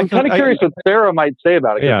 Yeah, I'm kind of curious what Sarah might say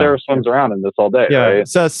about it, because Sarah swims around in this all day. Yeah. Right?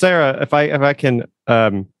 So Sarah, if I can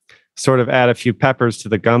sort of add a few peppers to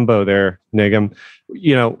the gumbo there, Nigam.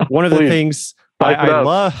 One of the things I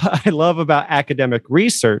love about academic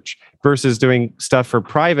research versus doing stuff for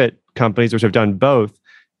private companies, which I've done both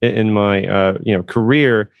in my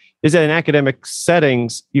career, is that in academic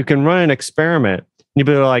settings you can run an experiment. You'd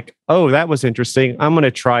be like, oh, that was interesting. I'm going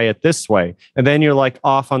to try it this way. And then you're like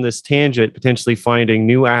off on this tangent, potentially finding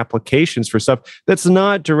new applications for stuff that's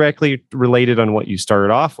not directly related on what you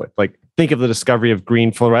started off with. Like, think of the discovery of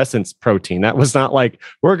green fluorescence protein. That was not like,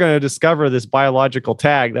 we're going to discover this biological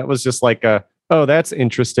tag. That was just like oh, that's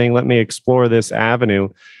interesting. Let me explore this avenue.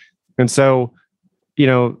 And so, I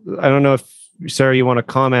don't know if, Sarah, you want to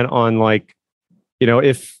comment on like,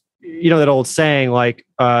 if, that old saying, like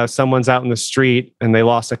someone's out in the street and they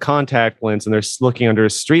lost a contact lens and they're looking under a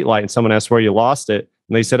street light and someone asks where you lost it.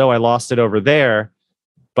 And they said, oh, I lost it over there,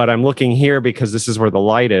 but I'm looking here because this is where the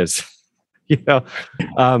light is. Are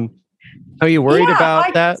you worried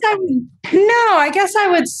about that? No, I guess I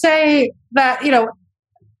would say that,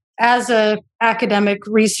 as a academic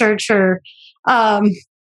researcher, try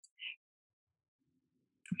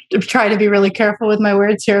to be really careful with my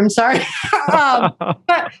words here. I'm sorry.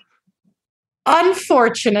 But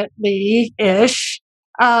unfortunately-ish,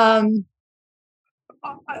 the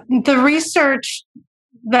research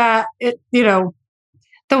that, the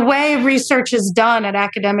way research is done at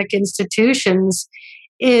academic institutions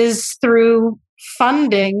is through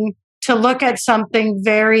funding to look at something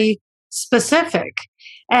very specific.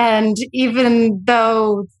 And even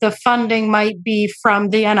though the funding might be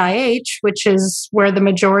from the NIH, which is where the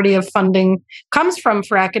majority of funding comes from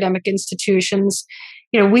for academic institutions,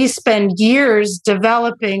 we spend years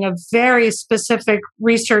developing a very specific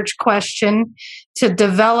research question to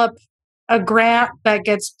develop a grant that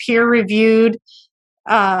gets peer reviewed,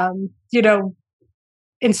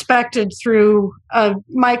 inspected through a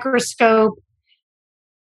microscope.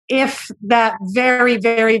 If that very,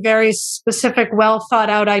 very, very specific, well thought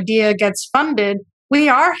out idea gets funded, we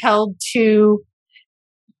are held to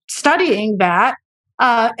studying that.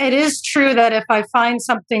 It is true that if I find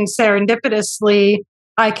something serendipitously,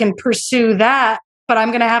 I can pursue that, but I'm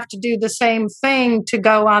going to have to do the same thing to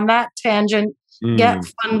go on that tangent, get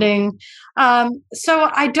funding. So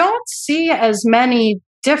I don't see as many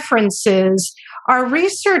differences. Our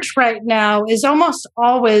research right now is almost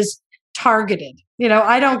always targeted.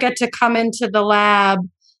 I don't get to come into the lab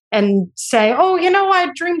and say, oh,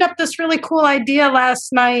 I dreamed up this really cool idea last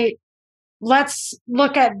night. Let's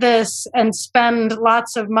look at this and spend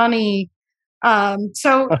lots of money.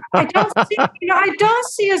 So I don't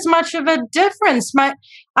see as much of a difference.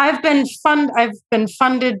 I've been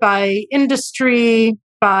funded by industry,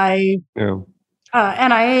 by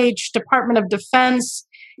NIH, Department of Defense.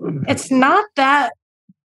 It's not that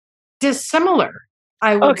dissimilar,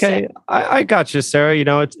 I would say. I got you,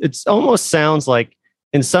 Sarah. It's almost sounds like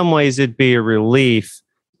in some ways it'd be a relief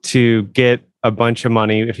to get a bunch of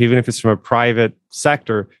money, even if it's from a private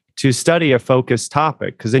sector, to study a focused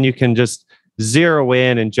topic, because then you can just zero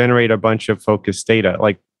in and generate a bunch of focused data.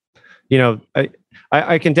 Like,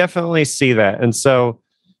 I can definitely see that. And so,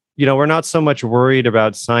 we're not so much worried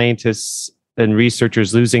about scientists and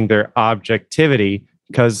researchers losing their objectivity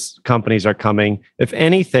because companies are coming. If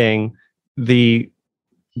anything, the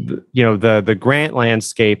grant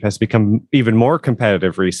landscape has become even more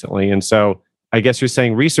competitive recently. And so I guess you're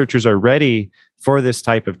saying researchers are ready for this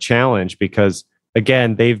type of challenge because,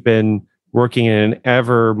 again, they've been working in an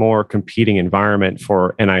ever more competing environment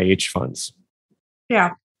for NIH funds.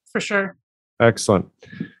 Yeah, for sure. Excellent.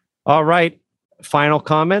 All right. Final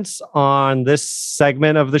comments on this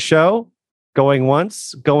segment of the show. Going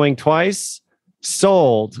once, going twice.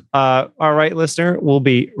 Sold. All right, listener, we'll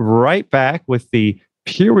be right back with the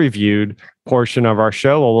peer-reviewed portion of our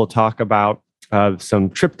show where we'll talk about some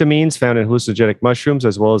tryptamines found in hallucinogenic mushrooms,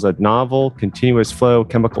 as well as a novel continuous flow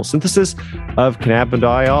chemical synthesis of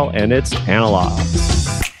cannabidiol and its analogs.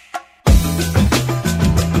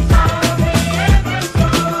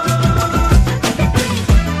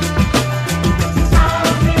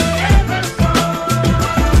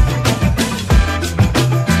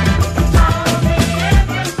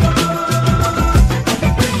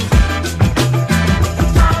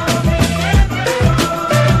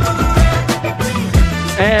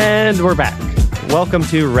 And we're back. Welcome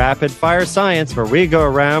to Rapid Fire Science, where we go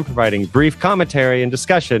around providing brief commentary and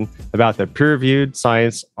discussion about the peer-reviewed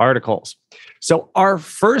science articles. So our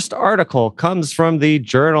first article comes from the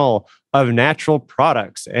Journal of Natural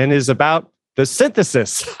Products and is about the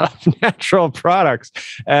synthesis of natural products.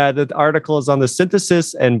 The article is on the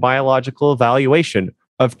synthesis and biological evaluation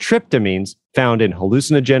of tryptamines found in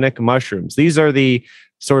hallucinogenic mushrooms. These are the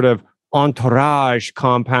sort of entourage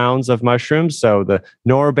compounds of mushrooms. So the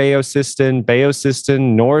norbaeocystin,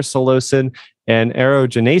 baeocystin, norpsilocin, and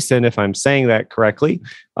aerogenasin, if I'm saying that correctly.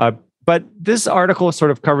 But this article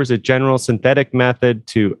sort of covers a general synthetic method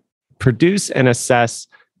to produce and assess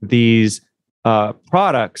these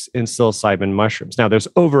products in psilocybin mushrooms. Now, there's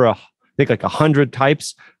over, I think, like 100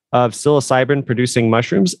 types of psilocybin producing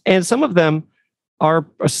mushrooms, and some of them are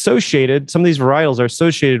associated, some of these varietals are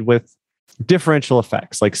associated with differential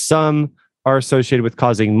effects. Like some are associated with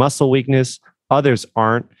causing muscle weakness, others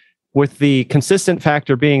aren't. With the consistent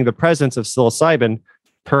factor being the presence of psilocybin,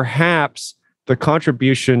 perhaps the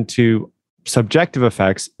contribution to subjective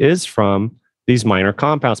effects is from these minor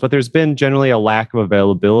compounds. But there's been generally a lack of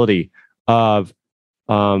availability of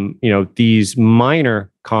these minor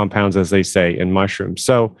compounds, as they say, in mushrooms.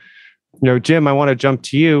 So, Jim, I want to jump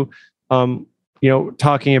to you.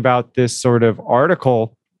 Talking about this sort of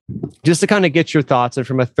article, just to kind of get your thoughts, and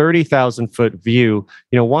from a 30,000 foot view,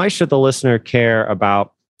 why should the listener care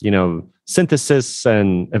about, synthesis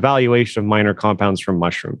and evaluation of minor compounds from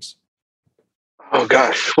mushrooms? Oh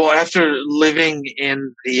gosh. Well, after living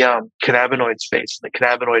in the cannabinoid space, the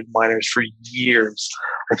cannabinoid miners for years,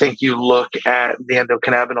 I think you look at the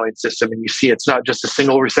endocannabinoid system and you see it's not just a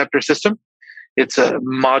single receptor system. It's a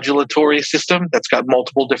modulatory system that's got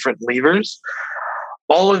multiple different levers.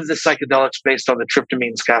 All of the psychedelics based on the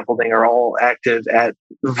tryptamine scaffolding are all active at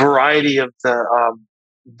a variety of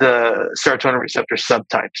the serotonin receptor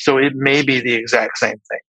subtypes. So it may be the exact same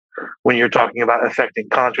thing when you're talking about affecting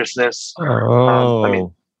consciousness.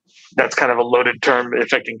 That's kind of a loaded term,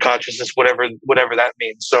 affecting consciousness, whatever that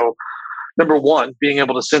means. So number one, being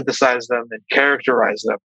able to synthesize them and characterize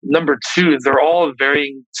them. Number two, they're all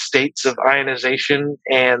varying states of ionization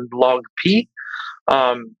and log P.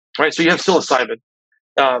 Right. So you have psilocybin.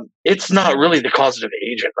 It's not really the causative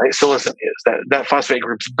agent, right? Psilocin is. That phosphate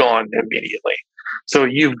group's gone immediately. So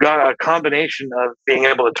you've got a combination of being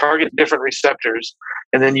able to target different receptors,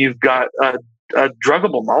 and then you've got a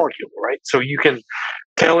druggable molecule, right? So you can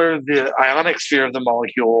tailor the ionic sphere of the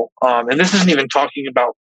molecule, and this isn't even talking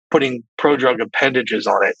about putting prodrug appendages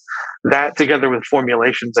on it. That together with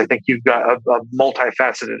formulations, I think you've got a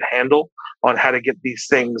multifaceted handle on how to get these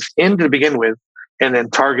things in to begin with, and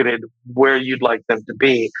then targeted where you'd like them to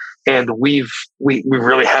be. And we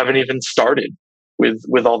really haven't even started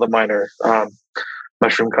with all the minor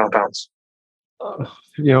mushroom compounds.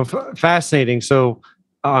 Fascinating. So,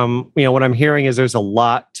 what I'm hearing is there's a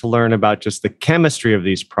lot to learn about just the chemistry of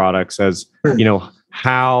these products, as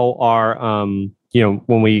how are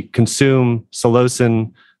when we consume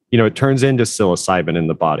psilocin, it turns into psilocybin in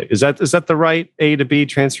the body. Is that the right A to B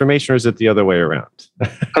transformation, or is it the other way around?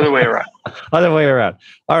 Other way around. Other way around.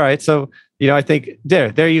 All right. So, I think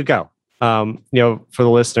there you go. For the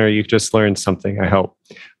listener, you just learned something, I hope.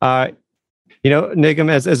 Nigam,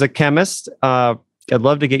 as a chemist, I'd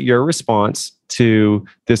love to get your response to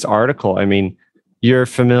this article. I mean, you're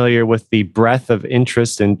familiar with the breadth of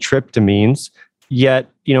interest in tryptamines,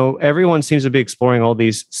 yet, everyone seems to be exploring all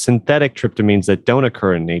these synthetic tryptamines that don't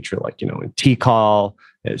occur in nature, like, in Tikal,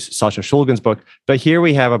 Sasha Shulgin's book. But here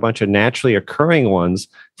we have a bunch of naturally occurring ones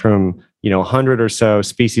from, 100 or so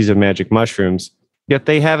species of magic mushrooms, yet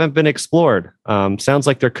they haven't been explored. Sounds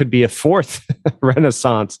like there could be a fourth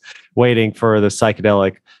renaissance waiting for the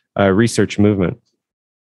psychedelic research movement.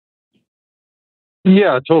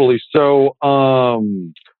 Yeah, totally. So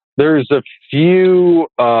there's a few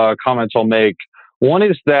comments I'll make. One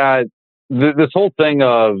is that this whole thing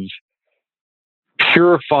of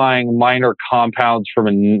purifying minor compounds from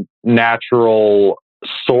a natural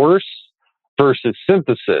source versus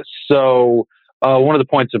synthesis. So one of the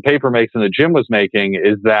points the paper makes and that Jim was making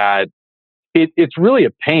is that it's really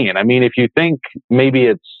a pain. I mean, if you think maybe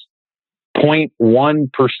it's 0.1%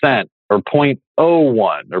 or 0.01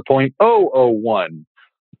 or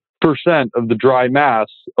 0.001% of the dry mass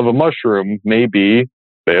of a mushroom may be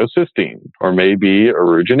baeocystin or may be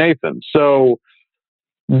aeruginogen. So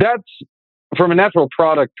that's, from a natural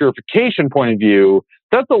product purification point of view,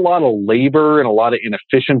 that's a lot of labor and a lot of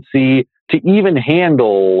inefficiency to even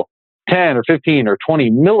handle 10 or 15 or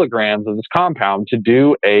 20 milligrams of this compound to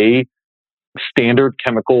do a standard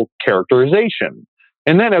chemical characterization.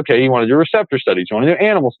 And then, okay, you want to do receptor studies, you want to do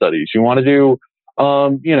animal studies, you want to do,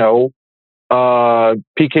 PK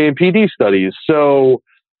and PD studies. So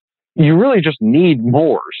you really just need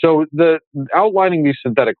more. So the outlining these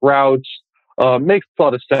synthetic routes makes a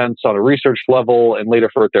lot of sense on a research level, and later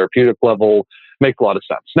for a therapeutic level makes a lot of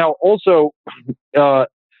sense. Now, also,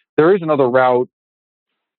 there is another route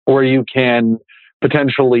where you can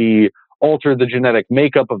potentially alter the genetic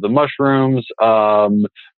makeup of the mushrooms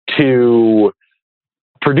to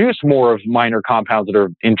produce more of minor compounds that are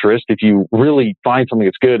of interest. If you really find something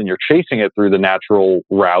that's good and you're chasing it through the natural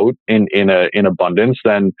route in abundance,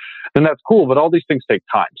 then that's cool. But all these things take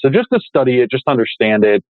time. So just to study it, just understand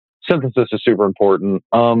it. Synthesis is super important.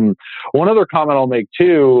 One other comment I'll make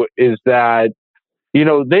too is that,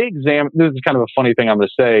 they examined, this is kind of a funny thing I'm going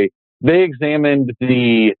to say, they examined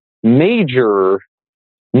the major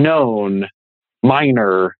known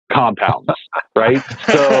minor compounds, right?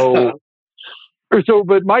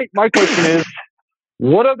 But my question is,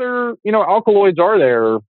 what other, alkaloids are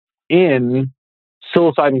there in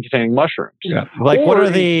psilocybin containing mushrooms? Yeah. Like what are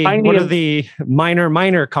the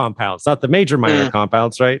minor compounds, not the major minor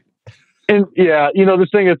compounds, right? And this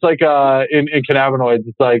thing, it's like in cannabinoids,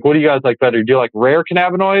 it's like, what do you guys like better? Do you like rare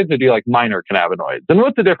cannabinoids or do you like minor cannabinoids? And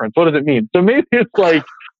what's the difference? What does it mean? So maybe it's like,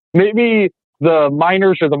 maybe the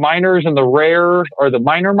minors are the minors and the rare are the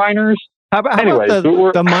minors. How about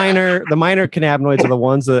the minor cannabinoids are the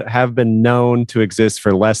ones that have been known to exist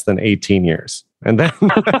for less than 18 years. And then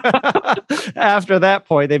after that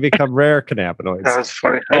point, they become rare cannabinoids. That was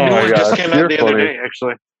funny. I knew it just came out the other day,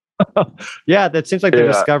 actually. Yeah, that seems like they're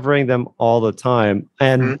discovering them all the time.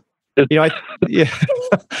 And, So,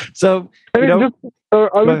 so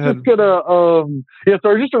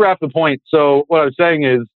just to wrap the point. So what I was saying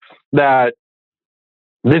is that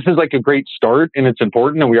this is like a great start and it's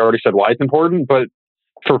important. And we already said why it's important, but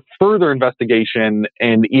for further investigation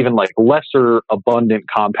and even like lesser abundant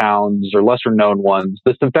compounds or lesser known ones,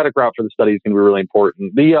 the synthetic route for the study is going to be really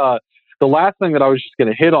important. The last thing that I was just going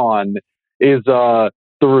to hit on is the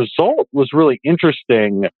result was really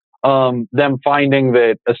interesting. Them finding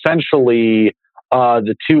that essentially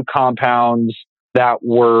the two compounds that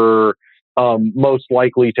were most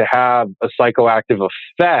likely to have a psychoactive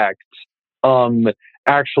effect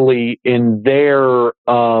actually in their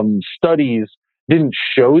studies didn't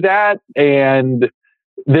show that. And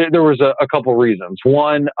there was a couple reasons.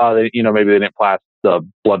 One, maybe they didn't pass the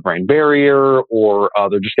blood-brain barrier, or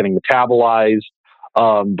they're just getting metabolized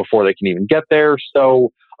before they can even get there.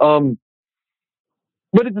 So, but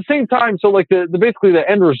at the same time, so like basically the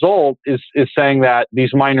end result is saying that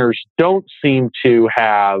these minors don't seem to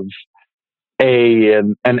have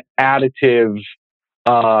an additive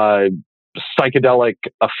psychedelic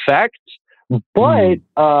effect, but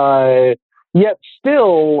yet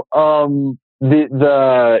still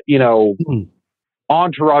the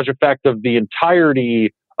entourage effect of the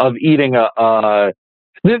entirety of eating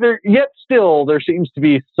there seems to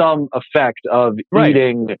be some effect of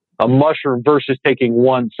eating a mushroom versus taking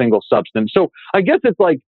one single substance. So I guess it's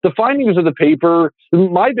like the findings of the paper.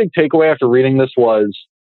 My big takeaway after reading this was,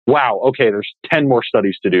 wow, okay, there's 10 more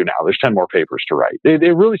studies to do now. There's 10 more papers to write.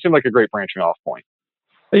 It really seemed like a great branching off point.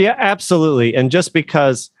 Yeah, absolutely. And just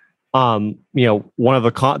because, one of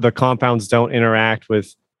the compounds don't interact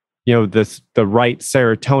with, the right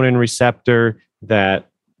serotonin receptor that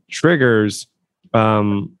triggers,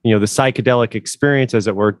 the psychedelic experience, as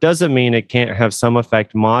it were, doesn't mean it can't have some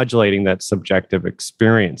effect modulating that subjective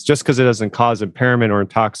experience. Just because it doesn't cause impairment or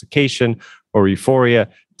intoxication or euphoria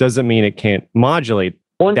doesn't mean it can't modulate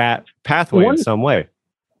that pathway in some way.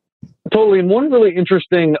 Totally. And one really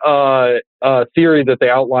interesting theory that they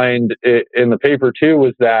outlined in the paper too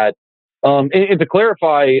was that, and to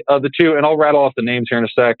clarify the two, and I'll rattle off the names here in a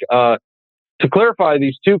sec, to clarify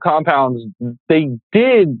these two compounds, they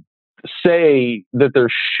did say that there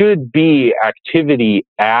should be activity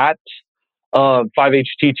at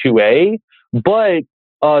 5-HT2A, but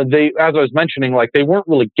they, as I was mentioning, like they weren't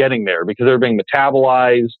really getting there because they were being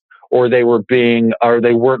metabolized or they weren't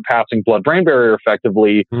passing blood-brain barrier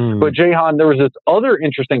effectively. But Jehan, there was this other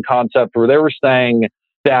interesting concept where they were saying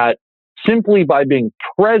that simply by being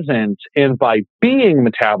present and by being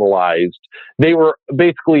metabolized, they were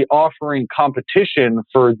basically offering competition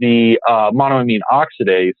for the monoamine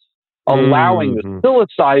oxidase, allowing the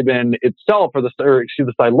psilocybin itself, or the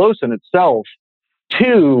psilocin itself,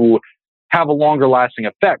 to have a longer lasting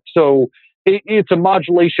effect. So it's a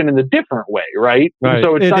modulation in a different way, right?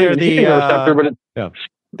 So it's not even hitting the receptor, but it's...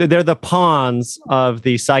 They're the pawns of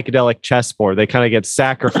the psychedelic chessboard. They kind of get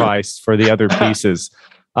sacrificed for the other pieces.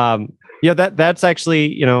 That's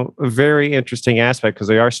actually, a very interesting aspect because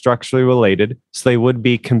they are structurally related. So they would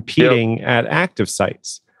be competing at active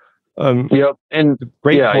sites. And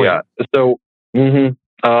great point. Yeah. So,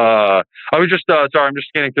 I was just sorry. I'm just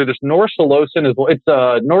scanning through this. Norsilocin it's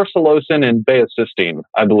norsilocin and baeocystin,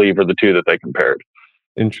 I believe, are the two that they compared.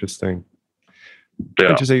 Interesting.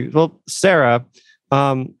 Yeah. Interesting. Well, Sarah,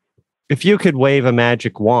 if you could wave a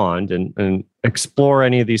magic wand and explore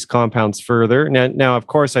any of these compounds further. Now, of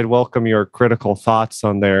course, I'd welcome your critical thoughts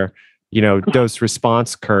on their, dose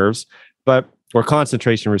response curves, or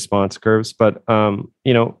concentration response curves. But,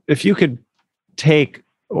 if you could take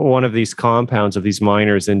one of these compounds of these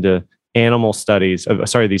minors into animal studies,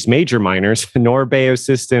 these major minors,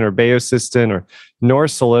 norbaeocystin or baeocystin or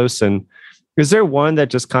norsilocin, is there one that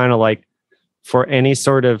just kind of like, for any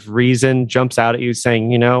sort of reason, jumps out at you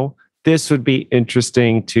saying, this would be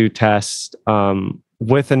interesting to test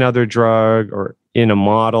with another drug or in a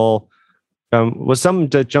model? Was something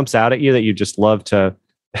that jumps out at you that you just love to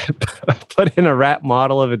put in a rat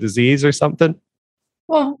model of a disease or something?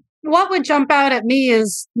 Well, what would jump out at me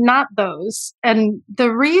is not those. And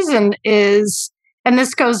the reason is, and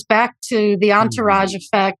this goes back to the entourage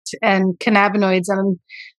effect and cannabinoids, and I'm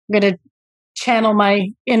going to channel my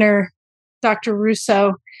inner Dr.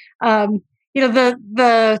 Russo. The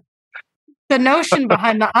notion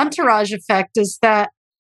behind the entourage effect is that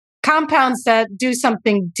compounds that do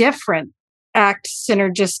something different act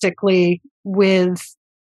synergistically with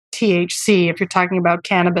THC, if you're talking about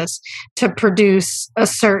cannabis, to produce a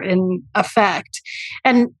certain effect.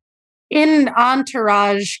 And in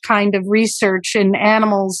entourage kind of research in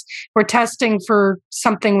animals, we're testing for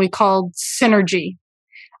something we call synergy.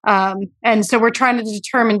 And so we're trying to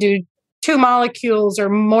determine, do two molecules or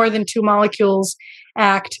more than two molecules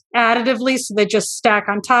act additively, so they just stack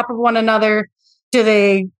on top of one another? Do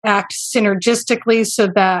they act synergistically so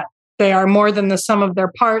that they are more than the sum of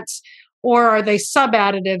their parts? Or are they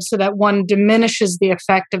subadditive so that one diminishes the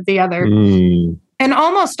effect of the other? And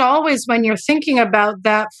almost always when you're thinking about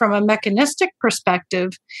that from a mechanistic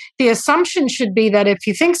perspective, the assumption should be that if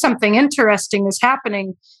you think something interesting is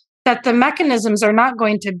happening, that the mechanisms are not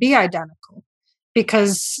going to be identical,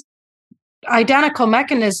 because identical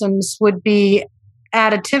mechanisms would be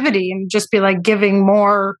additivity and just be like giving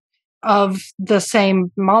more of the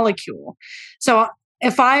same molecule. So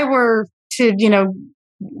if I were to,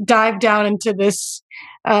 dive down into this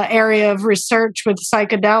area of research with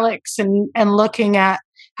psychedelics and looking at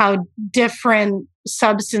how different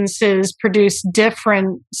substances produce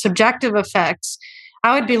different subjective effects,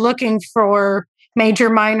 I would be looking for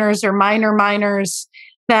major minors or minor minors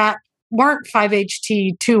that weren't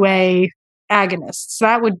 5-HT2A agonists.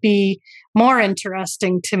 That would be more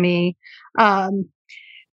interesting to me.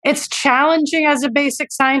 It's challenging as a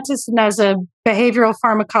basic scientist and as a behavioral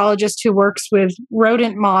pharmacologist who works with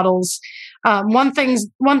rodent models. One thing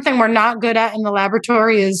we're not good at in the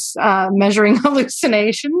laboratory is measuring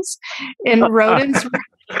hallucinations in rodents.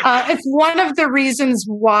 It's one of the reasons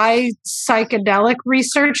why psychedelic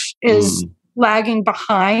research is lagging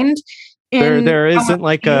behind. There isn't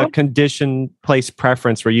like a conditioned place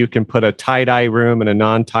preference where you can put a tie-dye room and a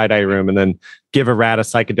non-tie-dye room and then give a rat a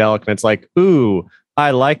psychedelic and it's like, ooh,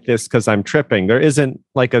 I like this because I'm tripping. There isn't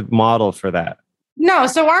like a model for that. No.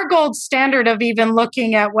 So our gold standard of even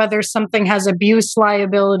looking at whether something has abuse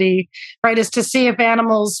liability, right, is to see if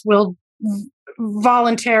animals will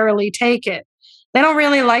voluntarily take it. They don't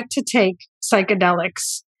really like to take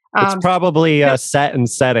psychedelics. It's probably set and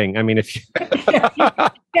setting. I mean, if you...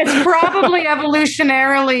 It's probably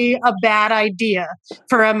evolutionarily a bad idea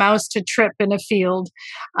for a mouse to trip in a field.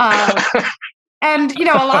 And,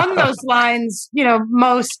 along those lines,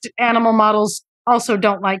 most animal models also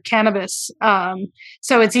don't like cannabis.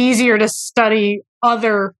 So it's easier to study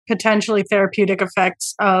other potentially therapeutic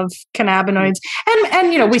effects of cannabinoids.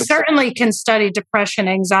 And we certainly can study depression,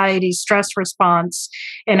 anxiety, stress response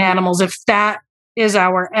in animals if that is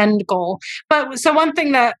our end goal. But so one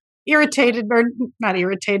thing that not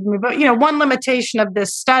irritated me, but, one limitation of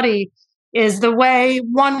this study is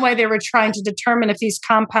one way they were trying to determine if these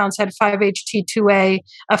compounds had 5-HT2A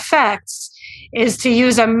effects is to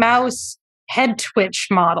use a mouse head twitch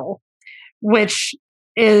model, which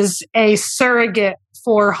is a surrogate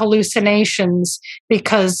for hallucinations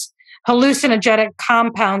because hallucinogenic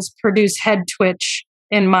compounds produce head twitch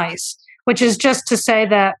in mice, which is just to say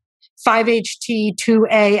that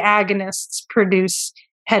 5-HT2A agonists produce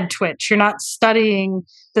head twitch. You're not studying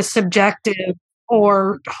the subjective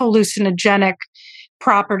or hallucinogenic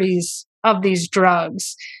properties of these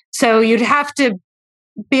drugs. So you'd have to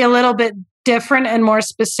be a little bit different and more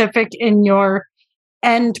specific in your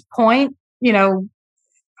end point,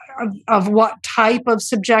 of what type of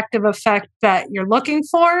subjective effect that you're looking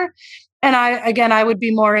for. And I would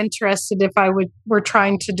be more interested if were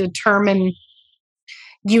trying to determine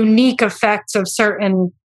unique effects of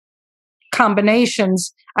certain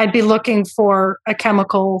combinations. I'd be looking for a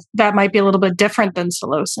chemical that might be a little bit different than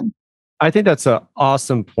psilocin. I think that's an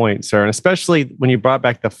awesome point, Sarah, and especially when you brought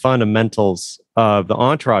back the fundamentals of the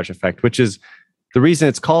entourage effect, which is the reason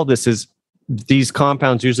it's called this is these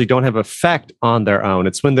compounds usually don't have effect on their own.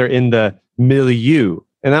 It's when they're in the milieu.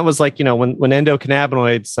 And that was like, when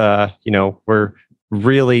endocannabinoids, were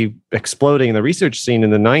really exploding in the research scene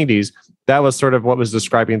in the 90s, that was sort of what was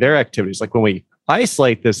describing their activities. Like when we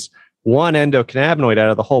isolate this one endocannabinoid out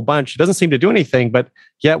of the whole bunch, it doesn't seem to do anything, but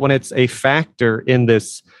yet when it's a factor in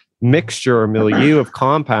this mixture or milieu of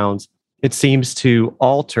compounds, it seems to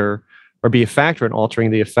alter or be a factor in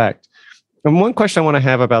altering the effect. And one question I want to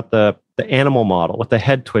have about the animal model, with the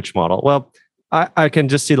head twitch model. Well, I can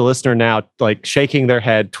just see the listener now like shaking their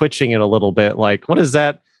head, twitching it a little bit. Like, what does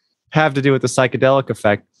that have to do with the psychedelic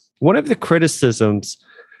effect? One of the criticisms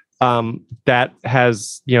that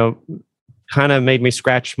has, kind of made me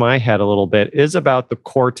scratch my head a little bit is about the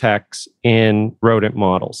cortex in rodent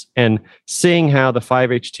models and seeing how the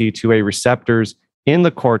 5-HT2A receptors in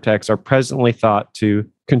the cortex are presently thought to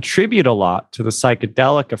contribute a lot to the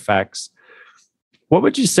psychedelic effects. What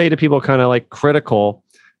would you say to people kind of like critical?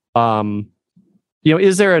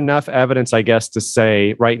 Is there enough evidence, I guess, to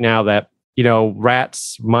say right now that,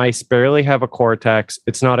 rats, mice barely have a cortex?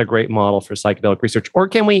 It's not a great model for psychedelic research. Or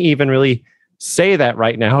can we even really say that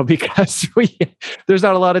right now because there's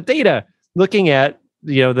not a lot of data looking at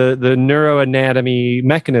the neuroanatomy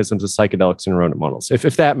mechanisms of psychedelics in rodent models, if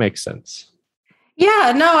that makes sense?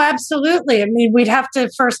 Yeah, no, absolutely. I mean, we'd have to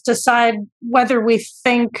first decide whether we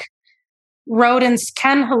think rodents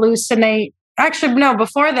can hallucinate. Actually, no,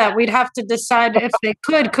 before that, we'd have to decide if they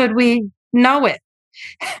could we know it?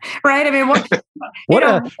 Right? I mean, what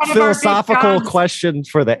a philosophical question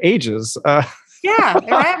for the ages. Yeah, right.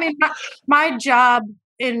 I mean, my job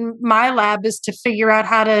in my lab is to figure out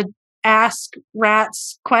how to ask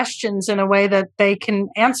rats questions in a way that they can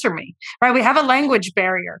answer me. Right? We have a language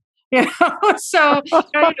barrier, So,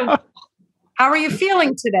 how are you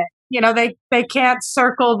feeling today? They can't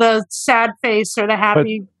circle the sad face or the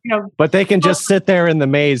happy. But they can just sit there in the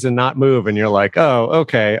maze and not move, and you're like, oh,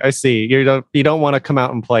 okay, I see. You don't want to come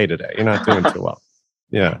out and play today. You're not doing too well.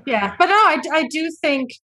 Yeah. Yeah, but no, I do think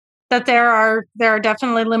that there are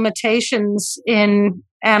definitely limitations in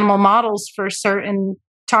animal models for certain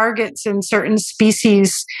targets and certain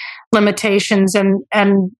species limitations,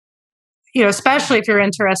 and especially if you're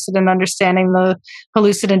interested in understanding the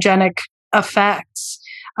hallucinogenic effects.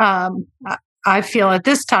 I feel at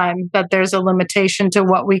this time that there's a limitation to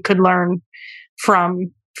what we could learn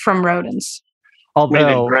from rodents.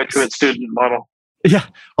 Although graduate student model. Yeah.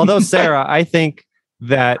 Although, Sarah, I think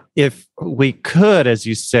that if we could, as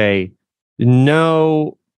you say,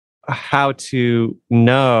 know how to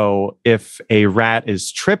know if a rat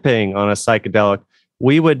is tripping on a psychedelic,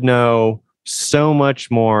 we would know so much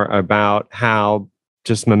more about how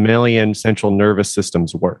just mammalian central nervous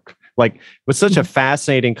systems work. Like, with such a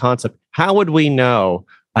fascinating concept, how would we know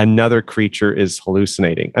another creature is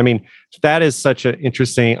hallucinating? I mean, that is such an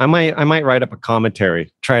interesting. I might write up a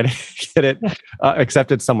commentary, try to get it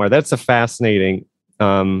accepted somewhere. That's a fascinating.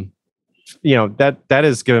 That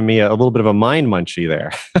has given me a little bit of a mind munchie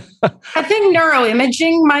there. I think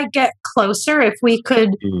neuroimaging might get closer if we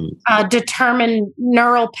could determine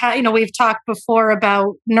neural we've talked before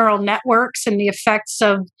about neural networks and the effects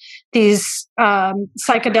of these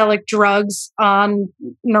psychedelic drugs on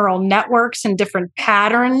neural networks and different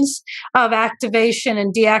patterns of activation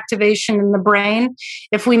and deactivation in the brain.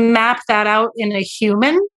 If we map that out in a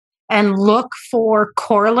human and look for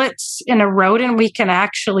correlates in a rodent, we can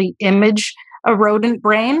actually image a rodent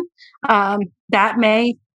brain. That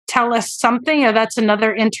may tell us something. That's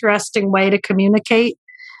another interesting way to communicate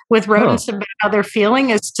with rodents about how they're feeling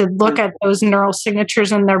is to look at those neural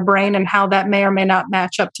signatures in their brain and how that may or may not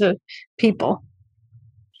match up to people.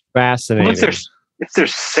 Fascinating. Well, if they're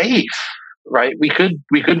safe, right? We could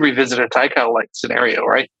revisit a Tycho-like scenario,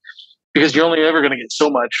 right? Because you're only ever going to get so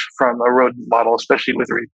much from a rodent model, especially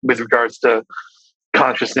with regards to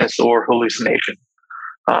consciousness or hallucination.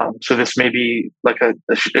 So this may be like a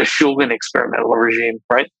Shulgin experimental regime,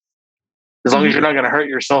 right? As long as you're not going to hurt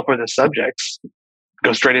yourself or the subjects,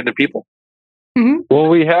 go straight into people. Mm-hmm. Well,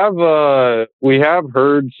 we have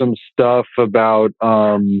heard some stuff about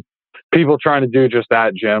people trying to do just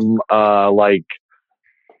that, Jim, like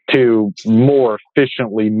to more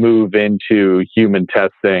efficiently move into human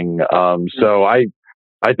testing. So I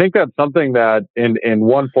think that's something that in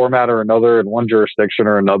one format or another, in one jurisdiction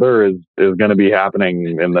or another, is going to be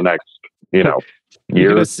happening in the next, year.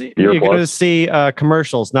 You're going to see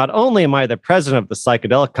commercials. Not only am I the president of the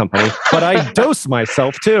psychedelic company, but I dose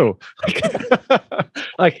myself too.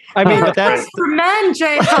 That's for men,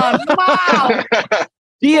 Jason. Wow.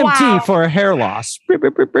 DMT for hair loss.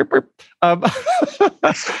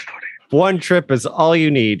 One trip is all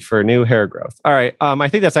you need for new hair growth. All right. I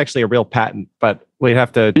think that's actually a real patent, but we'd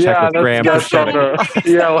have to check with Graham. We'll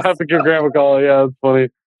have to give Graham a call. Yeah, that's funny.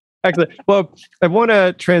 Excellent. Well, I want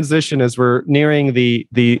to transition as we're nearing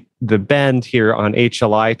the bend here on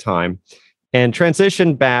HLI time and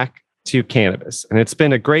transition back to cannabis. And it's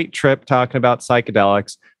been a great trip talking about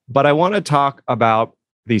psychedelics, but I want to talk about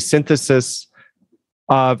the synthesis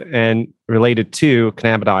of and related to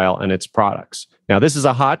cannabidiol and its products. Now, this is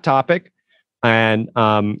a hot topic and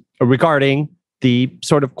regarding the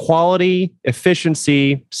sort of quality,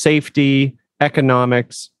 efficiency, safety,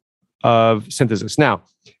 economics of synthesis. Now,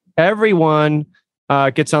 everyone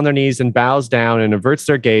gets on their knees and bows down and averts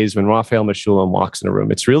their gaze when Raphael Mechoulam walks in a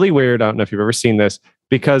room. It's really weird. I don't know if you've ever seen this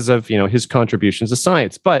because of his contributions to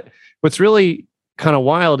science. But what's really kind of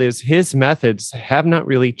wild is his methods have not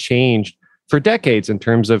really changed for decades in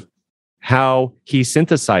terms of how he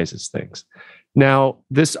synthesizes things. Now,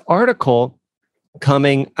 this article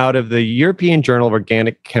coming out of the European Journal of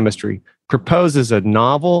Organic Chemistry proposes a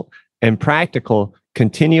novel and practical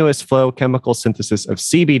continuous flow chemical synthesis of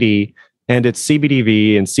CBD and its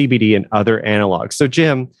CBDV and CBD and other analogs. So,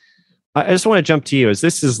 Jim, I just want to jump to you as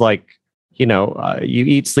this is like, you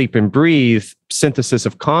eat, sleep, and breathe synthesis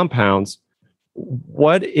of compounds.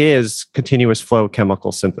 What is continuous flow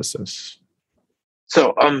chemical synthesis?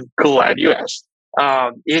 So I'm glad you asked.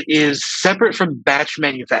 It is separate from batch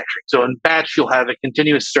manufacturing. So in batch, you'll have a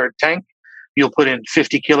continuous stirred tank. You'll put in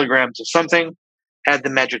 50 kilograms of something, add the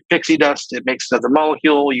magic pixie dust. It makes another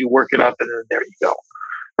molecule. You work it up, and then there you go.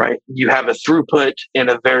 Right? You have a throughput in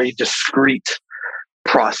a very discrete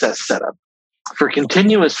process setup. For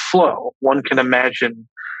continuous flow, one can imagine,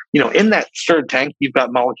 in that stirred tank, you've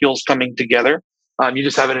got molecules coming together. You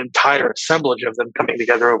just have an entire assemblage of them coming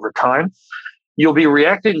together over time. You'll be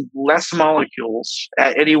reacting less molecules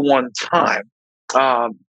at any one time.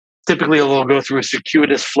 Typically, they'll go through a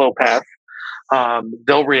circuitous flow path.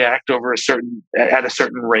 They'll react at a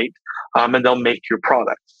certain rate, and they'll make your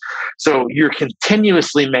product. So you're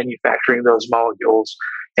continuously manufacturing those molecules.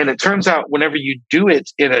 And it turns out whenever you do it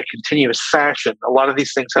in a continuous fashion, a lot of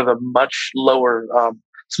these things have a much lower,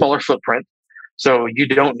 smaller footprint. So you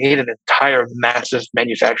don't need an entire massive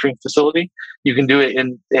manufacturing facility. You can do it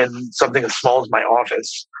in something as small as my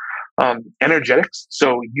office. Energetics,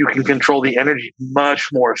 so you can control the energy much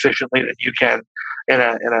more efficiently than you can in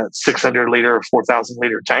a 600 liter or 4,000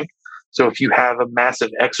 liter tank. So if you have a massive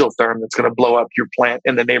exotherm that's going to blow up your plant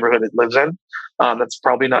in the neighborhood it lives in, that's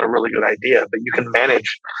probably not a really good idea, but you can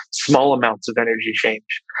manage small amounts of energy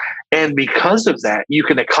change. And because of that, you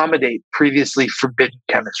can accommodate previously forbidden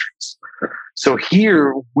chemistries. So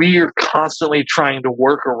here we're constantly trying to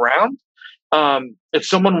work around. If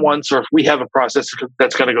someone wants, or if we have a process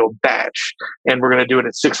that's going to go batch and we're going to do it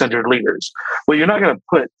at 600 liters, well, you're not going to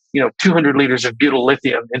put 200 liters of butyl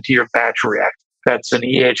lithium into your batch reactor. That's an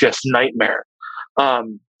EHS nightmare.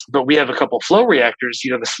 But we have a couple flow reactors,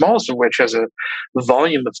 the smallest of which has a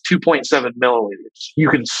volume of 2.7 milliliters. You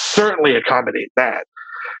can certainly accommodate that.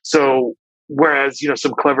 So whereas,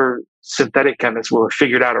 some clever synthetic chemists will have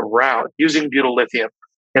figured out a route using butyl lithium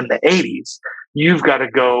in the 80s, you've got to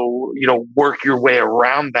go, work your way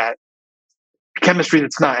around that chemistry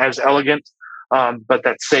that's not as elegant, but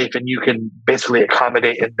that's safe and you can basically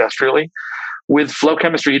accommodate industrially. With flow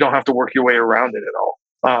chemistry, you don't have to work your way around it at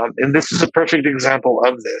all. And this is a perfect example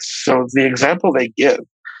of this. So the example they give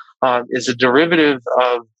is a derivative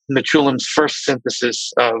of Mechoulam's first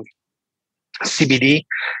synthesis of CBD.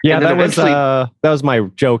 Yeah, And then that was my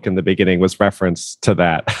joke in the beginning, was reference to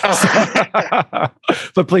that.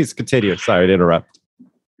 But please continue. Sorry to interrupt.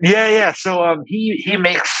 Yeah. So he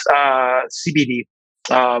makes CBD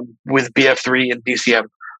with BF3 and DCM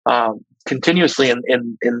continuously.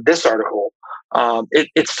 In this article,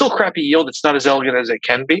 it's still crappy yield. It's not as elegant as it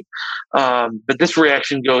can be, but this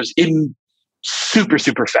reaction goes in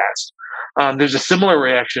super fast. There's a similar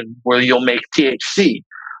reaction where you'll make THC,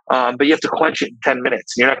 but you have to quench it in 10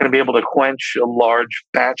 minutes. You're not going to be able to quench a large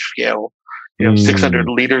batch scale, 600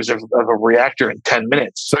 liters of a reactor in 10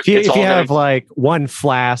 minutes. So if you have like one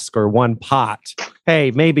flask or one pot,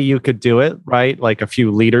 hey, maybe you could do it, right? Like a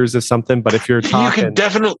few liters or something. But if you're talking, you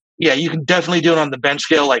can definitely do it on the bench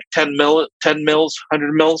scale, like 10 mils,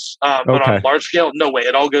 100 mils. But on large scale, no way.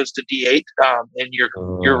 It all goes to D8, and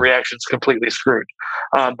your reaction's completely screwed.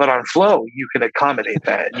 But on flow, you can accommodate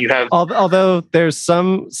that. You have, although there's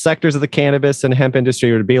some sectors of the cannabis and hemp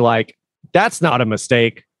industry would be like, that's not a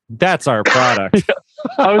mistake. That's our product.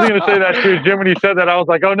 I was going to say that too, Jim. When you said that, I was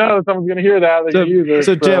like, "Oh no, someone's going to hear that."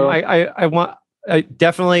 So Jim, I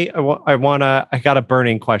got a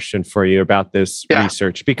burning question for you about this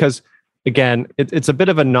research, because again, it's a bit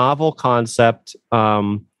of a novel concept.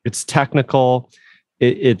 It's technical.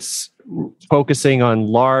 It's focusing on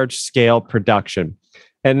large scale production,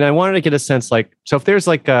 and I wanted to get a sense, like, so if there's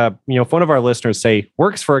like if one of our listeners say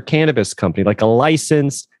works for a cannabis company, like a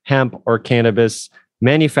licensed hemp or cannabis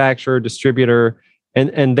manufacturer, distributor,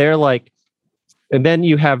 and they're like, and then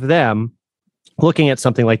you have them looking at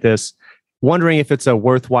something like this, wondering if it's a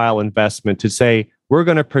worthwhile investment to say, we're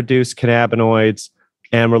going to produce cannabinoids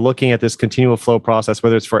and we're looking at this continual flow process,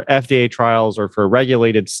 whether it's for FDA trials or for a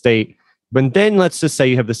regulated state. But then let's just say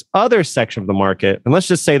you have this other section of the market, and let's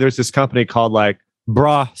just say there's this company called like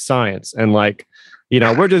Bra Science, and like,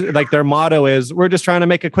 we're just like, their motto is, we're just trying to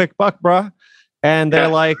make a quick buck, brah. And they're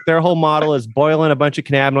like, their whole model is boiling a bunch of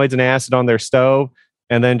cannabinoids and acid on their stove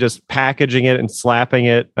and then just packaging it and slapping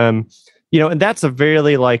it. And that's a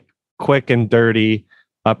very like quick and dirty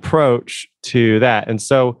approach to that. And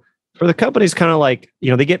so for the companies, kind of like,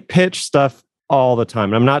 they get pitched stuff all the time.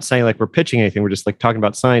 And I'm not saying like we're pitching anything, we're just like talking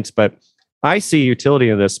about science, but I see utility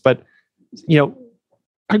in this. But, I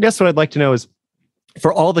guess what I'd like to know is,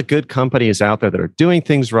 for all the good companies out there that are doing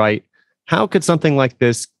things right, how could something like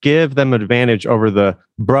this give them an advantage over the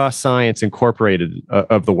Bra Science Incorporated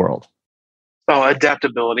of the world? Oh,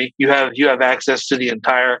 adaptability. You have access to the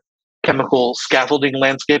entire chemical scaffolding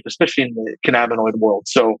landscape, especially in the cannabinoid world.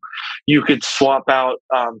 So you could swap out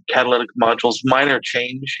catalytic modules, minor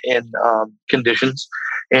change in conditions,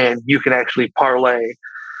 and you can actually parlay,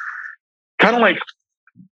 kind of like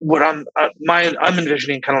what I'm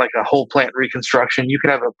envisioning, kind of like a whole plant reconstruction. You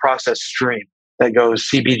can have a process stream that goes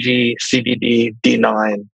CBG, CBD,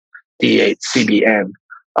 D9, D8, CBN,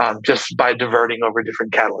 just by diverting over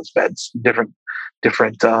different catalyst beds, different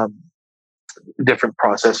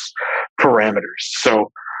process parameters.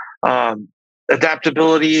 So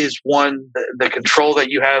adaptability is one. The control that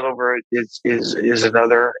you have over it is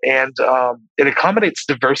another, and it accommodates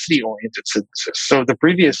diversity-oriented synthesis. So the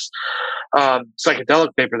previous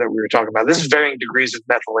psychedelic paper that we were talking about, this is varying degrees of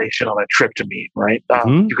methylation on a tryptamine, right?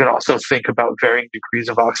 You can also think about varying degrees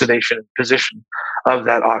of oxidation and position of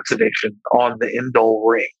that oxidation on the indole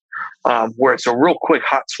ring, where it's a real quick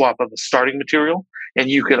hot swap of the starting material, and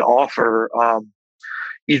you can offer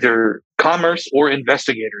either commerce or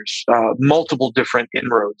investigators multiple different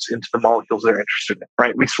inroads into the molecules they're interested in,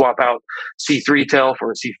 right? We swap out C3 tail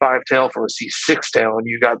for a C5 tail for a C6 tail, and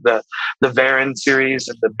you got the Varin series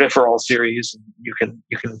and the Biferol series, and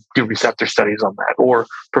you can do receptor studies on that or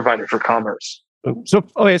provide it for commerce. So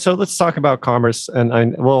let's talk about commerce,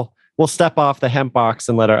 and we'll step off the hemp box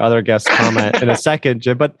and let our other guests comment in a second,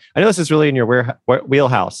 Jim. But I know this is really in your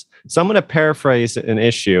wheelhouse, so I'm going to paraphrase an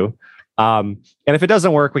issue. And if it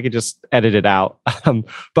doesn't work, we could just edit it out.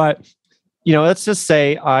 But, let's just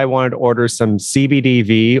say I wanted to order some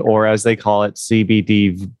CBDV, or as they call it,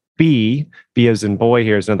 CBDB. B as in boy,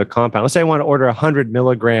 here is another compound. Let's say I want to order 100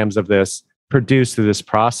 milligrams of this produced through this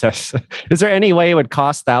process. Is there any way it would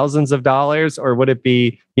cost thousands of dollars, or would it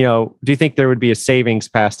be, do you think there would be a savings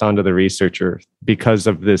passed on to the researcher because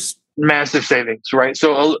of this? Massive savings, right?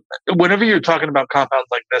 So whenever you're talking about compounds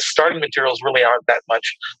like this, starting materials really aren't that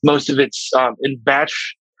much. Most of it's in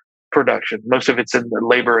batch production. Most of it's in the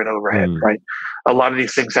labor and overhead, right? A lot of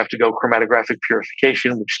these things have to go chromatographic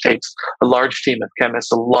purification, which takes a large team of chemists,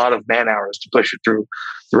 a lot of man hours to push it through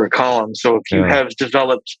a column. So if you have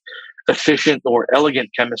developed efficient or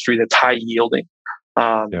elegant chemistry that's high yielding,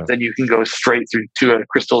 then you can go straight through to a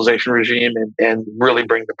crystallization regime and really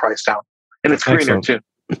bring the price down. And it's greener too.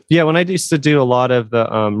 Yeah, when I used to do a lot of the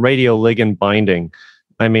radioligand binding,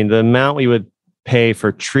 I mean, the amount we would pay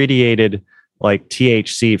for tritiated like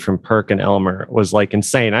THC from Perk and Elmer was like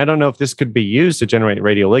insane. I don't know if this could be used to generate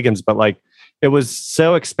radioligands, but like it was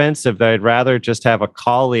so expensive that I'd rather just have a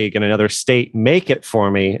colleague in another state make it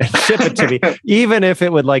for me and ship it to me, even if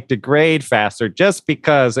it would like degrade faster, just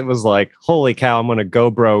because it was like, holy cow, I'm going to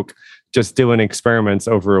go broke just doing experiments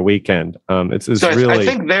over a weekend. It's so really. I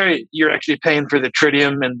think there you're actually paying for the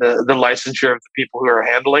tritium and the licensure of the people who are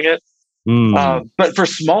handling it. But for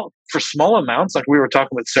small amounts, like we were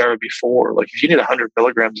talking with Sarah before, like if you need 100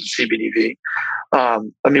 milligrams of CBDV,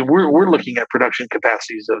 I mean, we're looking at production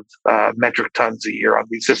capacities of metric tons a year on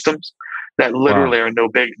these systems that literally are no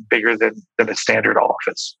bigger than a standard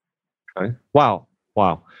office. Okay. Wow.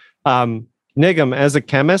 Nigam, as a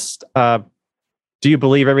chemist, do you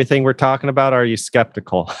believe everything we're talking about? Or are you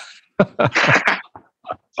skeptical?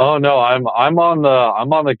 Oh no, I'm on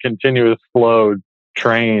the continuous flow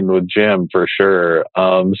train with Jim for sure.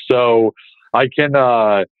 So I can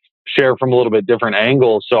share from a little bit different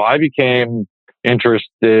angle. So I became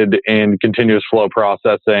interested in continuous flow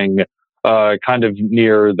processing kind of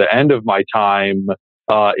near the end of my time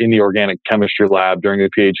in the organic chemistry lab during the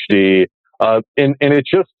PhD. And it's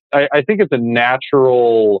just, I think it's a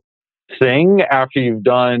natural thing after you've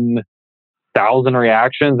done 1,000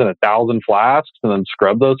 reactions and 1,000 flasks and then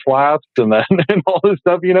scrub those flasks and then and all this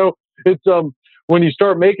stuff, you know, it's when you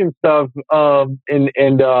start making stuff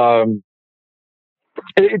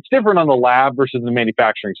it's different on the lab versus the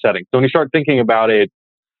manufacturing setting. So when you start thinking about it,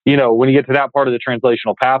 you know, when you get to that part of the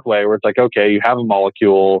translational pathway where it's like, okay, you have a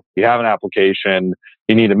molecule, you have an application,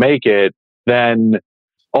 you need to make it, then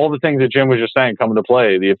all the things that Jim was just saying come into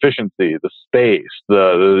play: the efficiency, the space,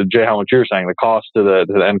 the Jay, how much you're saying, the cost to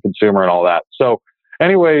the end consumer, and all that. So,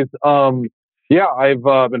 anyways, yeah, I've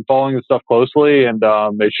been following this stuff closely, and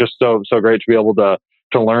it's just so great to be able to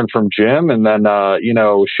learn from Jim. And then you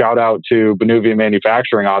know, shout out to Benuvia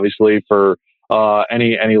Manufacturing, obviously, for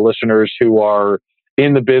any listeners who are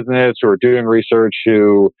in the business or doing research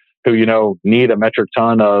who you know need a metric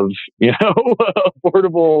ton of you know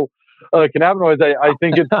affordable cannabinoids. I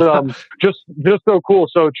think it's just so cool.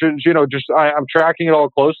 So you know, I'm tracking it all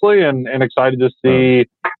closely and excited to see.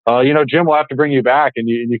 You know, Jim, will have to bring you back and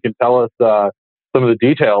you can tell us some of the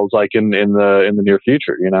details like in the near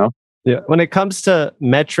future. You know. Yeah. When it comes to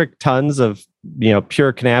metric tons of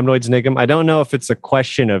pure cannabinoids, Nigam, I don't know if it's a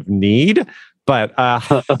question of need, but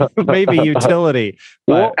maybe utility.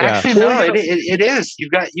 Well, actually, no, it is. You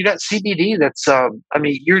got CBD. That's I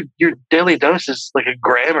mean, your daily dose is like 1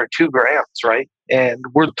 gram or 2 grams, right? And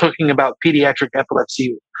we're talking about pediatric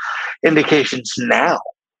epilepsy indications now,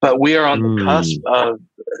 but we are on the cusp of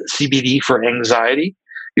CBD for anxiety.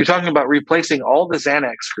 You're talking about replacing all the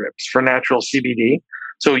Xanax scripts for natural CBD.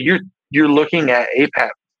 So you're looking at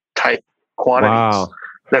APAP type quantities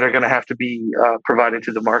that are going to have to be provided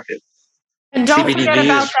to the market. And don't forget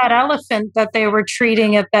about that elephant that they were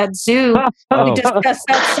treating at that zoo. We discussed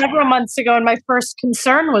that several months ago, and my first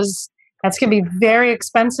concern was that's going to be very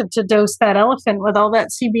expensive to dose that elephant with all that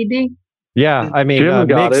CBD. Yeah, I mean,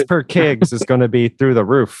 mix per kigs is going to be through the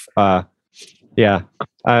roof. Yeah.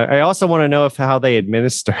 I also want to know how they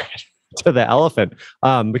administer it to the elephant.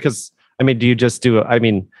 Because, I mean, do you just do I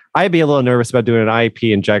mean, I'd be a little nervous about doing an IP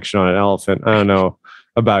injection on an elephant. I don't know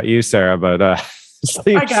about you, Sarah, but I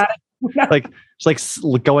got it. Like it's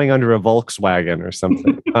like going under a Volkswagen or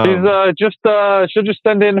something. She'll just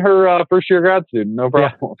send in her first year grad student, no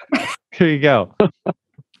problem. Yeah. Here you go.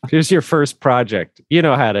 Here's your first project. You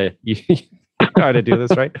know how to do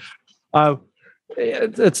this, right?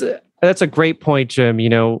 That's a great point, Jim. You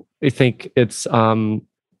know, I think it's I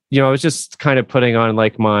was just kind of putting on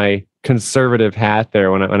like my conservative hat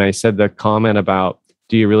there when I said the comment about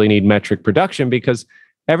do you really need metric production, because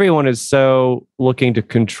everyone is so looking to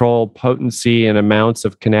control potency and amounts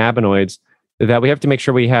of cannabinoids that we have to make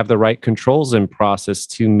sure we have the right controls in process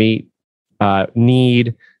to meet to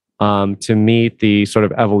meet the sort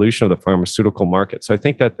of evolution of the pharmaceutical market. So I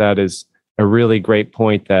think that is a really great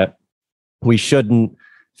point, that we shouldn't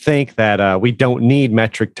think that we don't need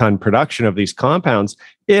metric ton production of these compounds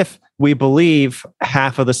if we believe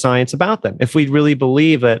half of the science about them. If we really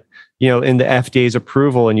believe that, in the FDA's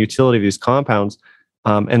approval and utility of these compounds,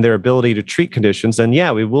 and their ability to treat conditions, then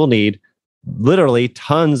we will need literally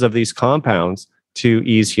tons of these compounds to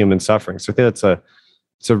ease human suffering. So I think it's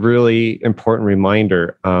a really important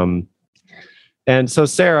reminder. And so,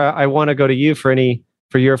 Sarah, I want to go to you for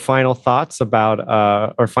your final thoughts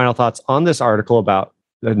about or final thoughts on this article about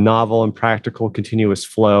the novel and practical continuous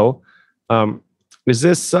flow. Is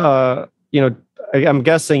this I'm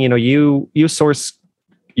guessing you source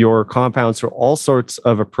your compounds through all sorts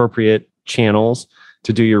of appropriate channels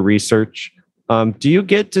to do your research. Do you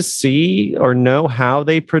get to see or know how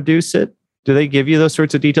they produce it? Do they give you those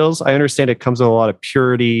sorts of details? I understand it comes with a lot of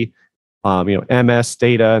purity, MS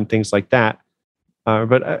data and things like that.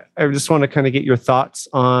 But I just want to kind of get your thoughts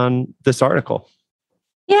on this article.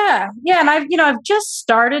 Yeah, and I've just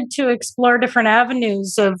started to explore different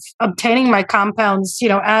avenues of obtaining my compounds.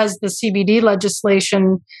 As the CBD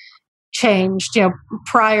legislation changed.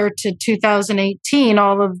 Prior to 2018,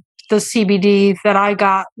 all of the CBD that I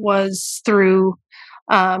got was through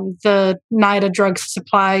the NIDA drug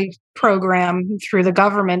supply program through the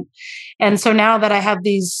government. And so now that I have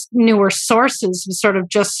these newer sources, I'm sort of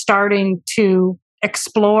just starting to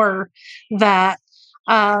explore that.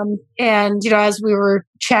 And, as we were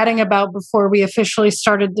chatting about before we officially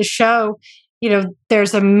started the show,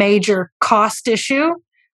 there's a major cost issue.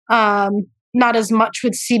 Not as much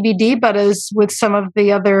with CBD, but as with some of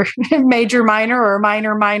the other major minor or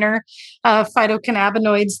minor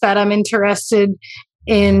phytocannabinoids that I'm interested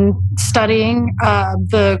in studying.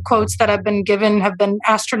 The quotes that I've been given have been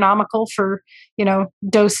astronomical for,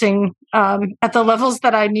 dosing at the levels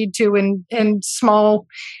that I need to in small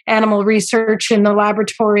animal research in the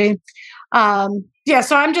laboratory.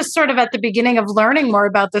 So I'm just sort of at the beginning of learning more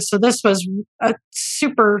about this. So this was a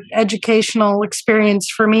super educational experience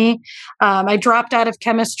for me. I dropped out of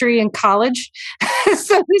chemistry in college.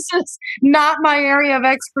 So this is not my area of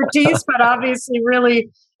expertise, but obviously really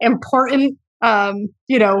important,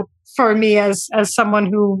 for me as someone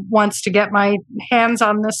who wants to get my hands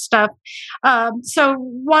on this stuff. So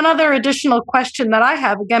one other additional question that I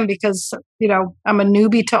have, again, because, I'm a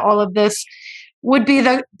newbie to all of this, would be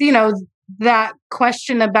that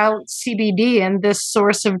question about CBD and this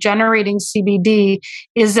source of generating CBD.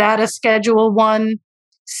 Is that a Schedule 1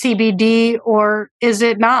 CBD or is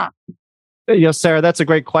it not? Sarah, that's a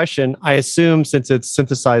great question. I assume since it's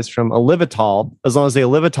synthesized from olivitol, as long as the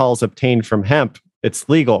olivitol is obtained from hemp, it's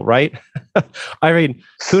legal, right? I mean,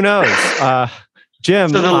 who knows? Jim.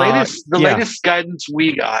 So the latest guidance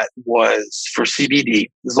we got was for CBD,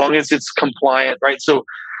 as long as it's compliant, right? So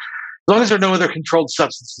as long as there are no other controlled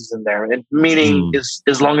substances in there, and meaning is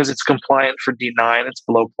as long as it's compliant for D9, it's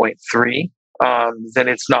below 0.3, then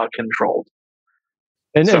it's not controlled.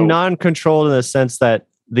 And non-controlled in the sense that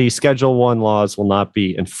the Schedule 1 laws will not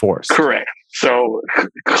be enforced. Correct. So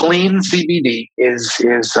clean CBD is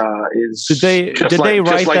did they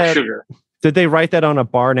write that? Sugar. Did they write that on a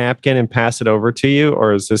bar napkin and pass it over to you,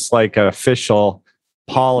 or is this like an official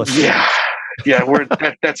policy? Yeah.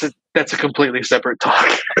 That's a completely separate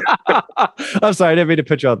talk. I'm sorry, I didn't mean to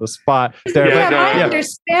put you on the spot there. My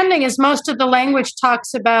understanding is most of the language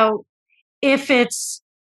talks about if it's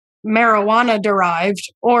marijuana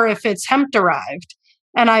derived or if it's hemp derived.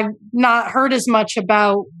 And I've not heard as much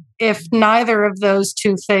about if neither of those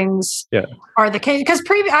two things are the case. Because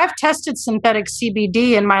I've tested synthetic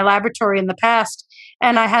CBD in my laboratory in the past,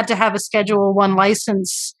 and I had to have a Schedule 1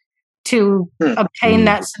 license to obtain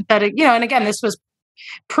that synthetic. And again, this was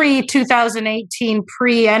pre-2018,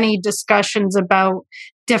 pre any discussions about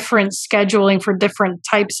different scheduling for different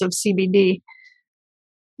types of CBD.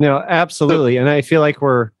 No, absolutely. And I feel like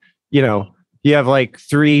we're, you have like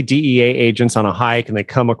 3 DEA agents on a hike and they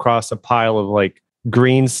come across a pile of like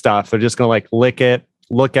green stuff. They're just going to like lick it,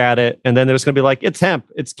 look at it. And then they're just going to be like, it's hemp,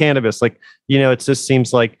 it's cannabis. Like, it just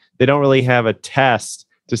seems like they don't really have a test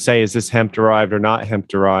to say, is this hemp derived or not hemp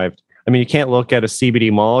derived? I mean, you can't look at a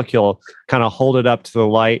CBD molecule, kind of hold it up to the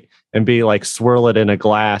light and be like, swirl it in a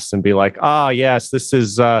glass and be like, yes, this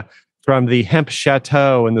is from the hemp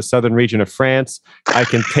chateau in the southern region of France. I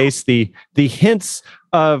can taste the hints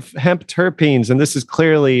of hemp terpenes, and this is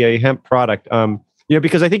clearly a hemp product.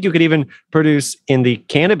 Because I think you could even produce in the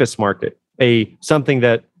cannabis market something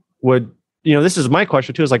that would, this is my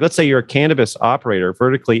question too, is like, let's say you're a cannabis operator,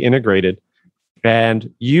 vertically integrated,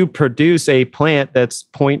 and you produce a plant that's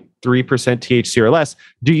 0.3% THC or less.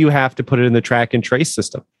 Do you have to put it in the track and trace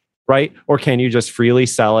system, right? Or can you just freely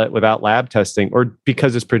sell it without lab testing? Or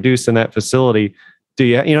because it's produced in that facility, do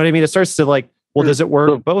you know what I mean? It starts to like, well, does it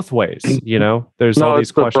work both ways? There's all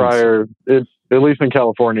these questions. Prior. At least in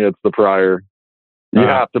California, it's the prior. You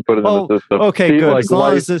have to put it in the system. Okay, good. As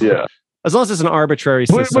long as it's an arbitrary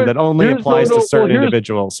system that only applies to certain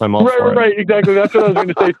individuals, I'm all for it. Right, exactly. That's what I was going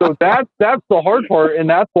to say. So that's the hard part, and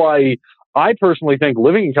that's why I personally think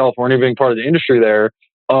living in California, being part of the industry there,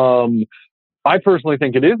 I personally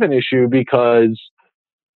think it is an issue because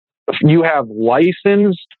you have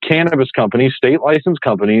licensed cannabis companies, state licensed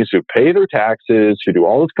companies who pay their taxes, who do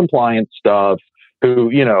all this compliance stuff, who,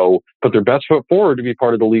 put their best foot forward to be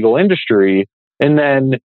part of the legal industry. And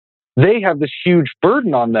then they have this huge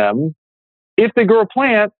burden on them if they grow a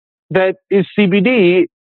plant that is CBD.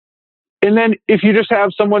 And then if you just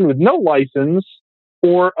have someone with no license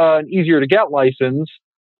or an easier to get license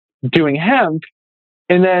doing hemp,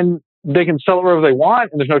 and then they can sell it wherever they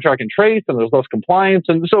want, and there's no track and trace, and there's less compliance,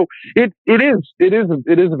 and so it is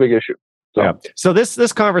a big issue. So. Yeah. So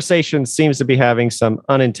this conversation seems to be having some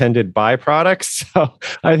unintended byproducts. So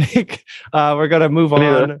I think we're going to move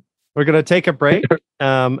on. We're going to take a break,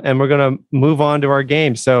 and we're going to move on to our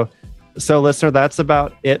game. So listener, that's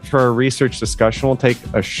about it for our research discussion. We'll take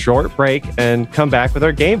a short break and come back with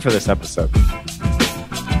our game for this episode.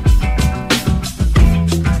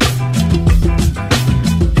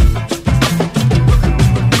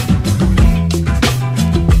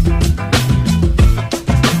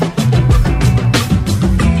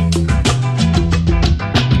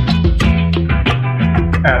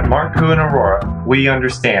 At Marcoux and Aurora, we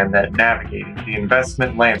understand that navigating the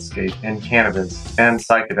investment landscape in cannabis and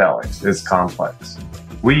psychedelics is complex.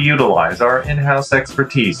 We utilize our in-house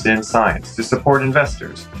expertise in science to support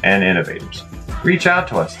investors and innovators. Reach out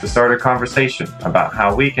to us to start a conversation about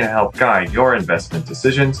how we can help guide your investment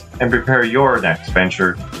decisions and prepare your next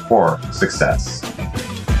venture for success.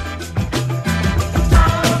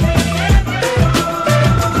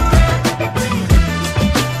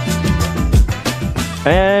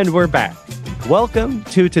 And we're back. Welcome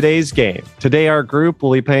to today's game. Today, our group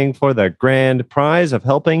will be paying for the grand prize of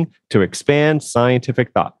helping to expand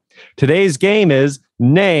scientific thought. Today's game is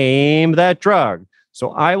Name That Drug.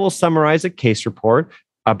 So I will summarize a case report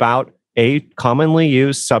about a commonly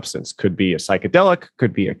used substance. Could be a psychedelic,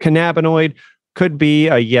 could be a cannabinoid, could be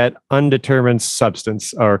a yet undetermined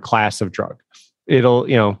substance or class of drug.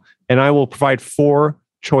 And I will provide 4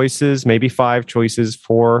 choices, maybe 5 choices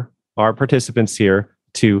for our participants here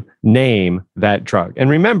to name that drug. And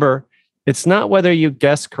remember, it's not whether you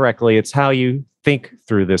guess correctly, it's how you think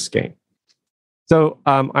through this game. So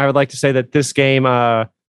I would like to say that this game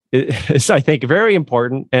is, I think, very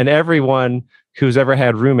important, and everyone who's ever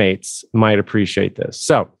had roommates might appreciate this.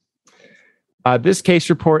 So this case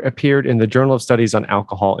report appeared in the Journal of Studies on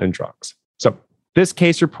Alcohol and Drugs. So this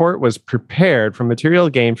case report was prepared from material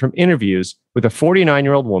gained from interviews with a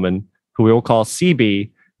 49-year-old woman who we will call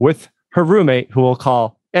CB, with her roommate, who we'll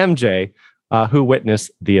call MJ, who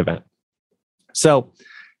witnessed the event. So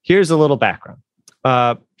here's a little background.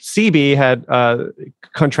 CB had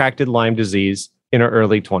contracted Lyme disease in her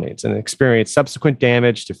early 20s and experienced subsequent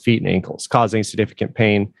damage to feet and ankles, causing significant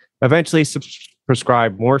pain. Eventually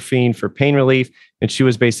prescribed morphine for pain relief, and she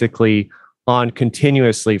was basically on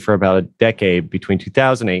continuously for about a decade between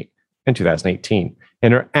 2008 and 2018.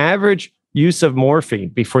 And her average use of morphine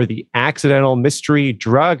before the accidental mystery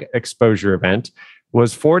drug exposure event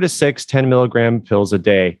was 4 to 6 10 milligram pills a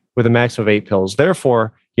day with a maximum of 8 pills.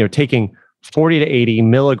 Therefore, taking 40 to 80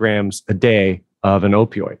 milligrams a day of an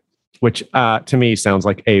opioid, which to me sounds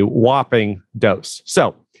like a whopping dose.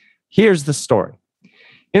 So here's the story.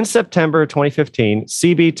 In September 2015,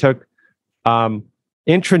 CB took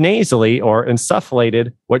intranasally or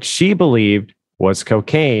insufflated what she believed was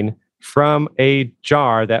cocaine from a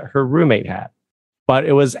jar that her roommate had, but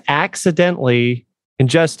it was accidentally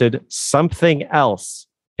ingested something else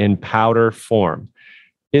in powder form.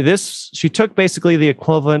 She took basically the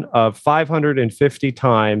equivalent of 550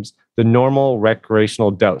 times the normal recreational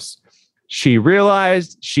dose. She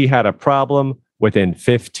realized she had a problem within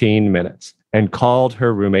 15 minutes and called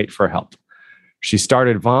her roommate for help. She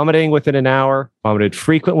started vomiting within an hour, vomited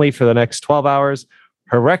frequently for the next 12 hours.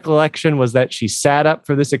 Her recollection was that she sat up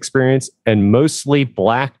for this experience and mostly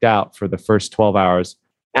blacked out for the first 12 hours,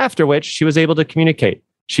 after which she was able to communicate.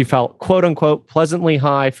 She felt, quote unquote, pleasantly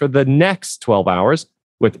high for the next 12 hours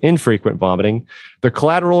with infrequent vomiting. The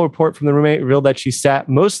collateral report from the roommate revealed that she sat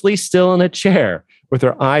mostly still in a chair with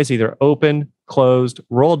her eyes either open, closed,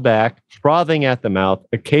 rolled back, frothing at the mouth,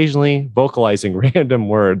 occasionally vocalizing random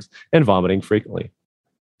words and vomiting frequently.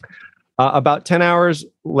 About 10 hours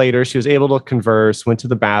later, she was able to converse, went to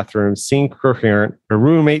the bathroom, seemed coherent. Her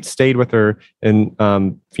roommate stayed with her and,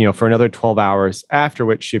 for another 12 hours, after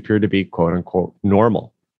which she appeared to be, quote unquote,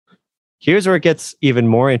 normal. Here's where it gets even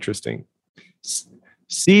more interesting.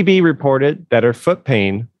 CB reported that her foot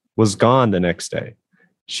pain was gone the next day.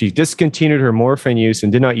 She discontinued her morphine use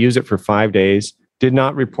and did not use it for 5 days, did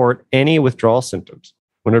not report any withdrawal symptoms.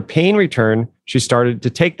 When her pain returned, she started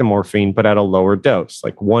to take the morphine, but at a lower dose,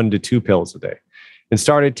 like 1 to 2 pills a day, and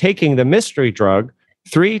started taking the mystery drug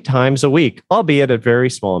 3 times a week, albeit at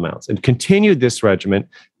very small amounts, and continued this regimen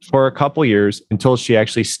for a couple years until she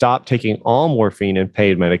actually stopped taking all morphine and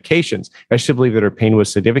pain medications, as she believed that her pain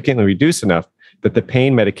was significantly reduced enough that the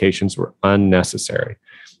pain medications were unnecessary.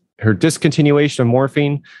 her discontinuation of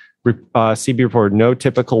morphine, CB reported no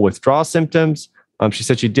typical withdrawal symptoms. She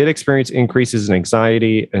said she did experience increases in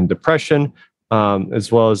anxiety and depression,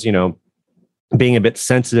 as well as, being a bit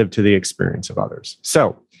sensitive to the experience of others.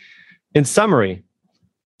 So, in summary,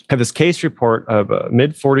 I have this case report of a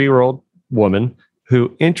mid-40-year-old woman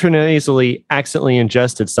who intranasally accidentally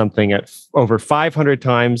ingested something at over 500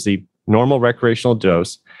 times the normal recreational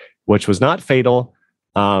dose, which was not fatal,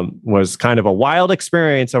 was kind of a wild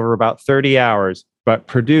experience over about 30 hours, but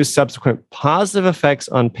produced subsequent positive effects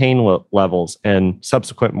on pain levels and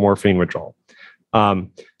subsequent morphine withdrawal.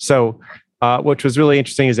 Which was really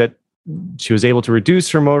interesting is that she was able to reduce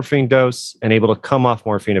her morphine dose and able to come off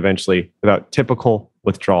morphine eventually without typical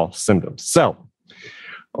withdrawal symptoms. So,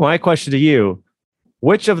 my question to you,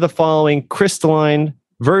 which of the following crystalline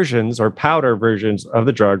versions or powder versions of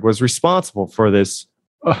the drug was responsible for this,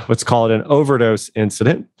 let's call it an overdose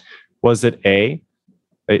incident? Was it A,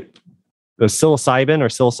 the psilocybin or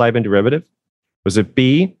psilocybin derivative? Was it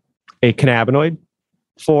B, a cannabinoid?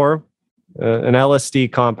 4, an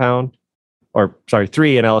LSD compound? Or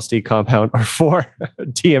 3, an LSD compound, or 4,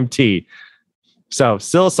 DMT. So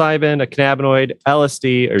psilocybin, a cannabinoid,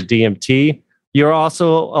 LSD, or DMT. You're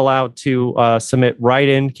also allowed to submit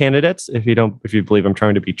write-in candidates if you believe I'm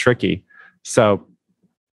trying to be tricky. So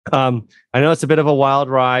I know it's a bit of a wild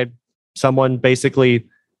ride. Someone basically,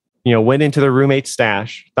 went into their roommate's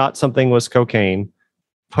stash, thought something was cocaine,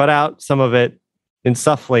 put out some of it,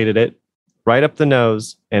 insufflated it right up the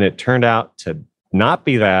nose, and it turned out to not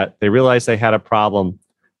be that. They realized they had a problem,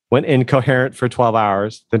 went incoherent for 12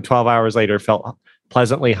 hours, then 12 hours later felt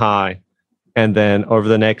pleasantly high. And then over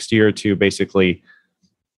the next year or two, basically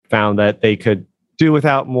found that they could do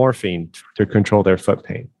without morphine to control their foot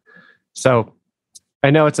pain. So I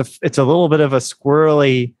know it's a little bit of a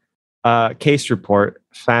squirrely case report,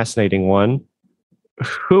 fascinating one.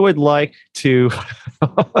 Who would like to,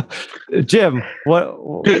 Jim?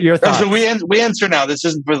 What your thoughts? So we answer now. This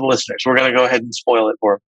isn't for the listeners. We're going to go ahead and spoil it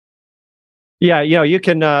for them. Yeah, you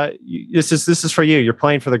can. This is for you. You're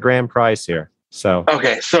playing for the grand prize here. So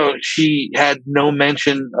okay. So she had no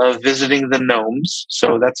mention of visiting the gnomes,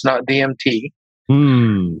 so that's not DMT.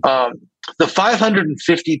 The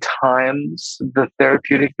 550 times the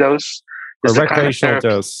therapeutic dose. A recreational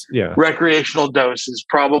dose, yeah. Recreational dose is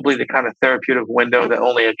probably the kind of therapeutic window that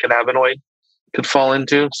only a cannabinoid could fall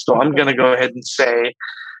into. So I'm going to go ahead and say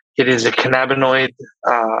it is a cannabinoid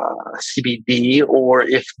CBD, or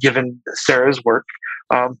if given Sarah's work,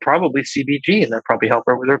 probably CBG, and that probably help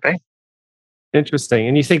her with her pain. Interesting.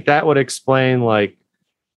 And you think that would explain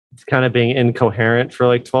kind of being incoherent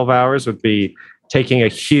for 12 hours would be taking a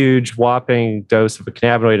huge whopping dose of a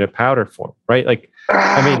cannabinoid in powder form, right?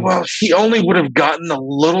 Well, she only would have gotten a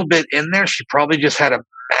little bit in there. She probably just had a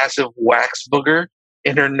massive wax booger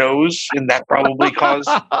in her nose, and that probably caused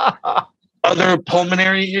other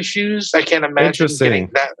pulmonary issues. I can't imagine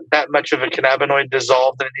getting that much of a cannabinoid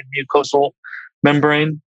dissolved in the mucosal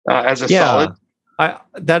membrane as a solid.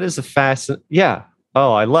 That is a fascinating. Yeah.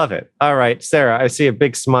 Oh, I love it. All right, Sarah, I see a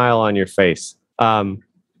big smile on your face.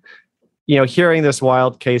 Hearing this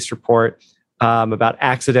wild case report about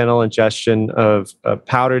accidental ingestion of a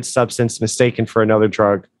powdered substance mistaken for another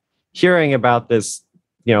drug, hearing about this,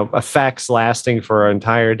 effects lasting for an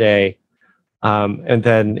entire day, and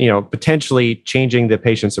then, potentially changing the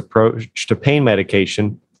patient's approach to pain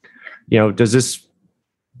medication.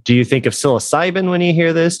 Do you think of psilocybin when you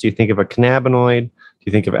hear this? Do you think of a cannabinoid? Do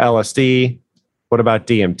you think of LSD? What about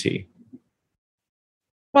DMT?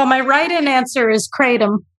 Well, my write-in answer is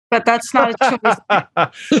kratom, but that's not a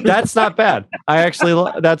choice. That's not bad. I actually,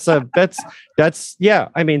 that's yeah.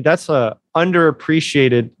 I mean, that's a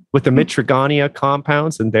underappreciated with the mitragania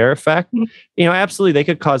compounds and their effect. Absolutely, they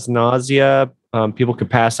could cause nausea. People could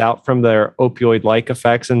pass out from their opioid-like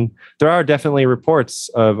effects, and there are definitely reports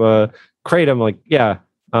of kratom.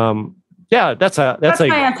 That's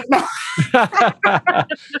my answer. No.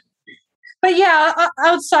 But yeah,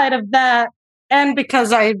 outside of that, and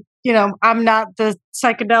because I'm not the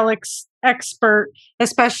psychedelics expert,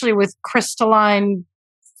 especially with crystalline,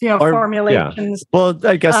 formulations. Yeah. Well,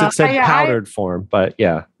 I guess it said powdered form, but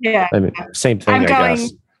yeah. I mean, same thing, I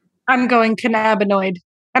guess. I'm going cannabinoid,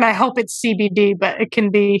 and I hope it's CBD, but it can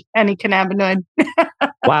be any cannabinoid.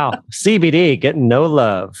 Wow. CBD getting no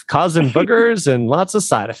love, causing boogers and lots of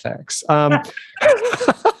side effects.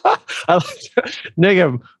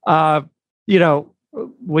 Nigam,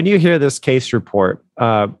 when you hear this case report,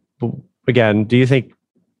 again, do you think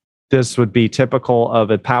this would be typical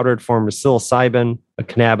of a powdered form of psilocybin, a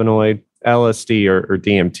cannabinoid, LSD, or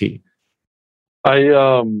DMT?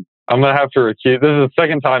 I I'm going to have to recuse. This is the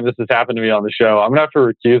second time this has happened to me on the show. I'm going to have to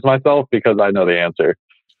recuse myself because I know the answer.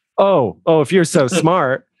 Oh, if you're so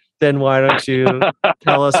smart, then why don't you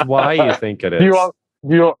tell us why you think it is?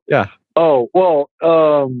 Yeah. Oh, well,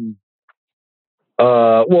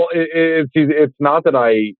 it's not that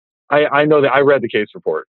I know that I read the case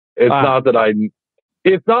report. It's not that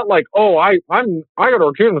it's not like, I got to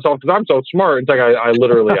recuse myself because I'm so smart. It's like I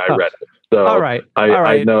literally read it. So all right.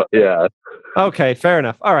 I know. Yeah. Okay, fair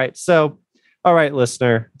enough. All right. So, all right,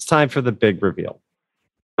 listener, it's time for the big reveal.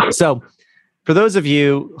 So, for those of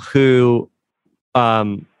you who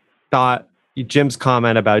thought Jim's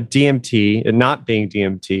comment about DMT and not being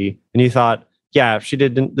DMT, and you thought, yeah, if she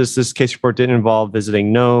didn't, this case report didn't involve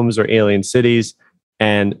visiting gnomes or alien cities,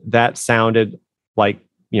 and that sounded like,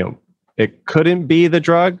 it couldn't be the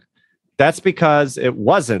drug, that's because it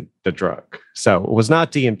wasn't the drug. So, it was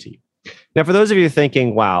not DMT. Now, for those of you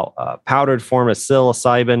thinking, wow, powdered form of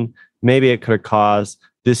psilocybin, maybe it could have caused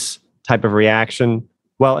this type of reaction.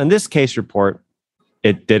 Well, in this case report,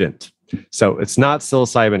 it didn't. So it's not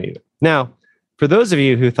psilocybin either. Now, for those of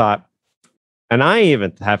you who thought, and I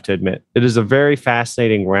even have to admit, it is a very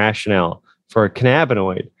fascinating rationale for a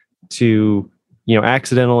cannabinoid to,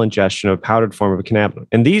 accidental ingestion of powdered form of a cannabinoid.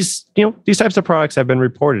 And these types of products have been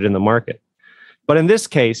reported in the market. But in this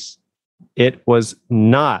case, it was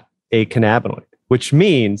not a cannabinoid, which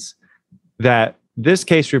means that this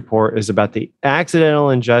case report is about the accidental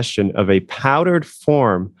ingestion of a powdered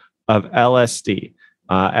form of LSD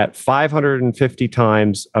at 550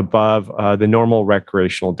 times above the normal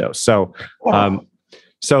recreational dose. So,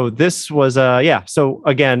 so this was So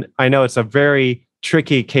again, I know it's a very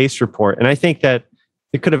tricky case report, and I think that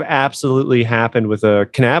it could have absolutely happened with a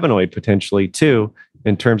cannabinoid potentially too,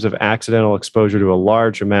 in terms of accidental exposure to a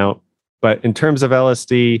large amount. But in terms of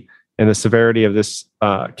LSD and the severity of this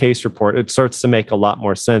case report, it starts to make a lot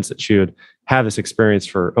more sense that she would have this experience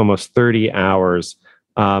for almost 30 hours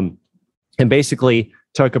and basically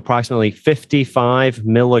took approximately 55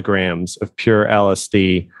 milligrams of pure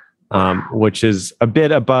LSD, which is a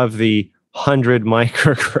bit above the 100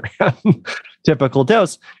 microgram typical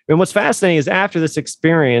dose. And what's fascinating is after this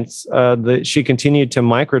experience, she continued to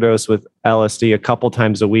microdose with LSD a couple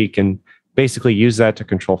times a week and basically use that to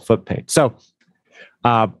control foot pain. So,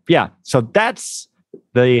 so that's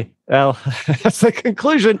that's the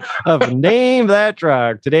conclusion of Name That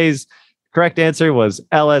Drug. Today's correct answer was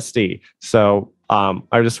LSD. So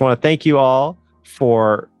I just want to thank you all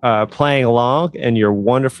for playing along and your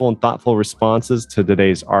wonderful and thoughtful responses to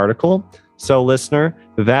today's article. So listener,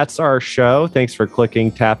 that's our show. Thanks for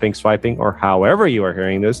clicking, tapping, swiping, or however you are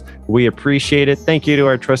hearing this. We appreciate it. Thank you to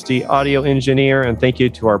our trusty audio engineer, and thank you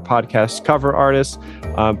to our podcast cover artists.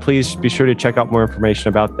 Please be sure to check out more information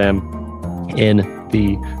about them in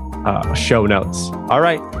the show notes. All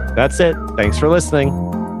right, that's it. Thanks for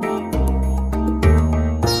listening.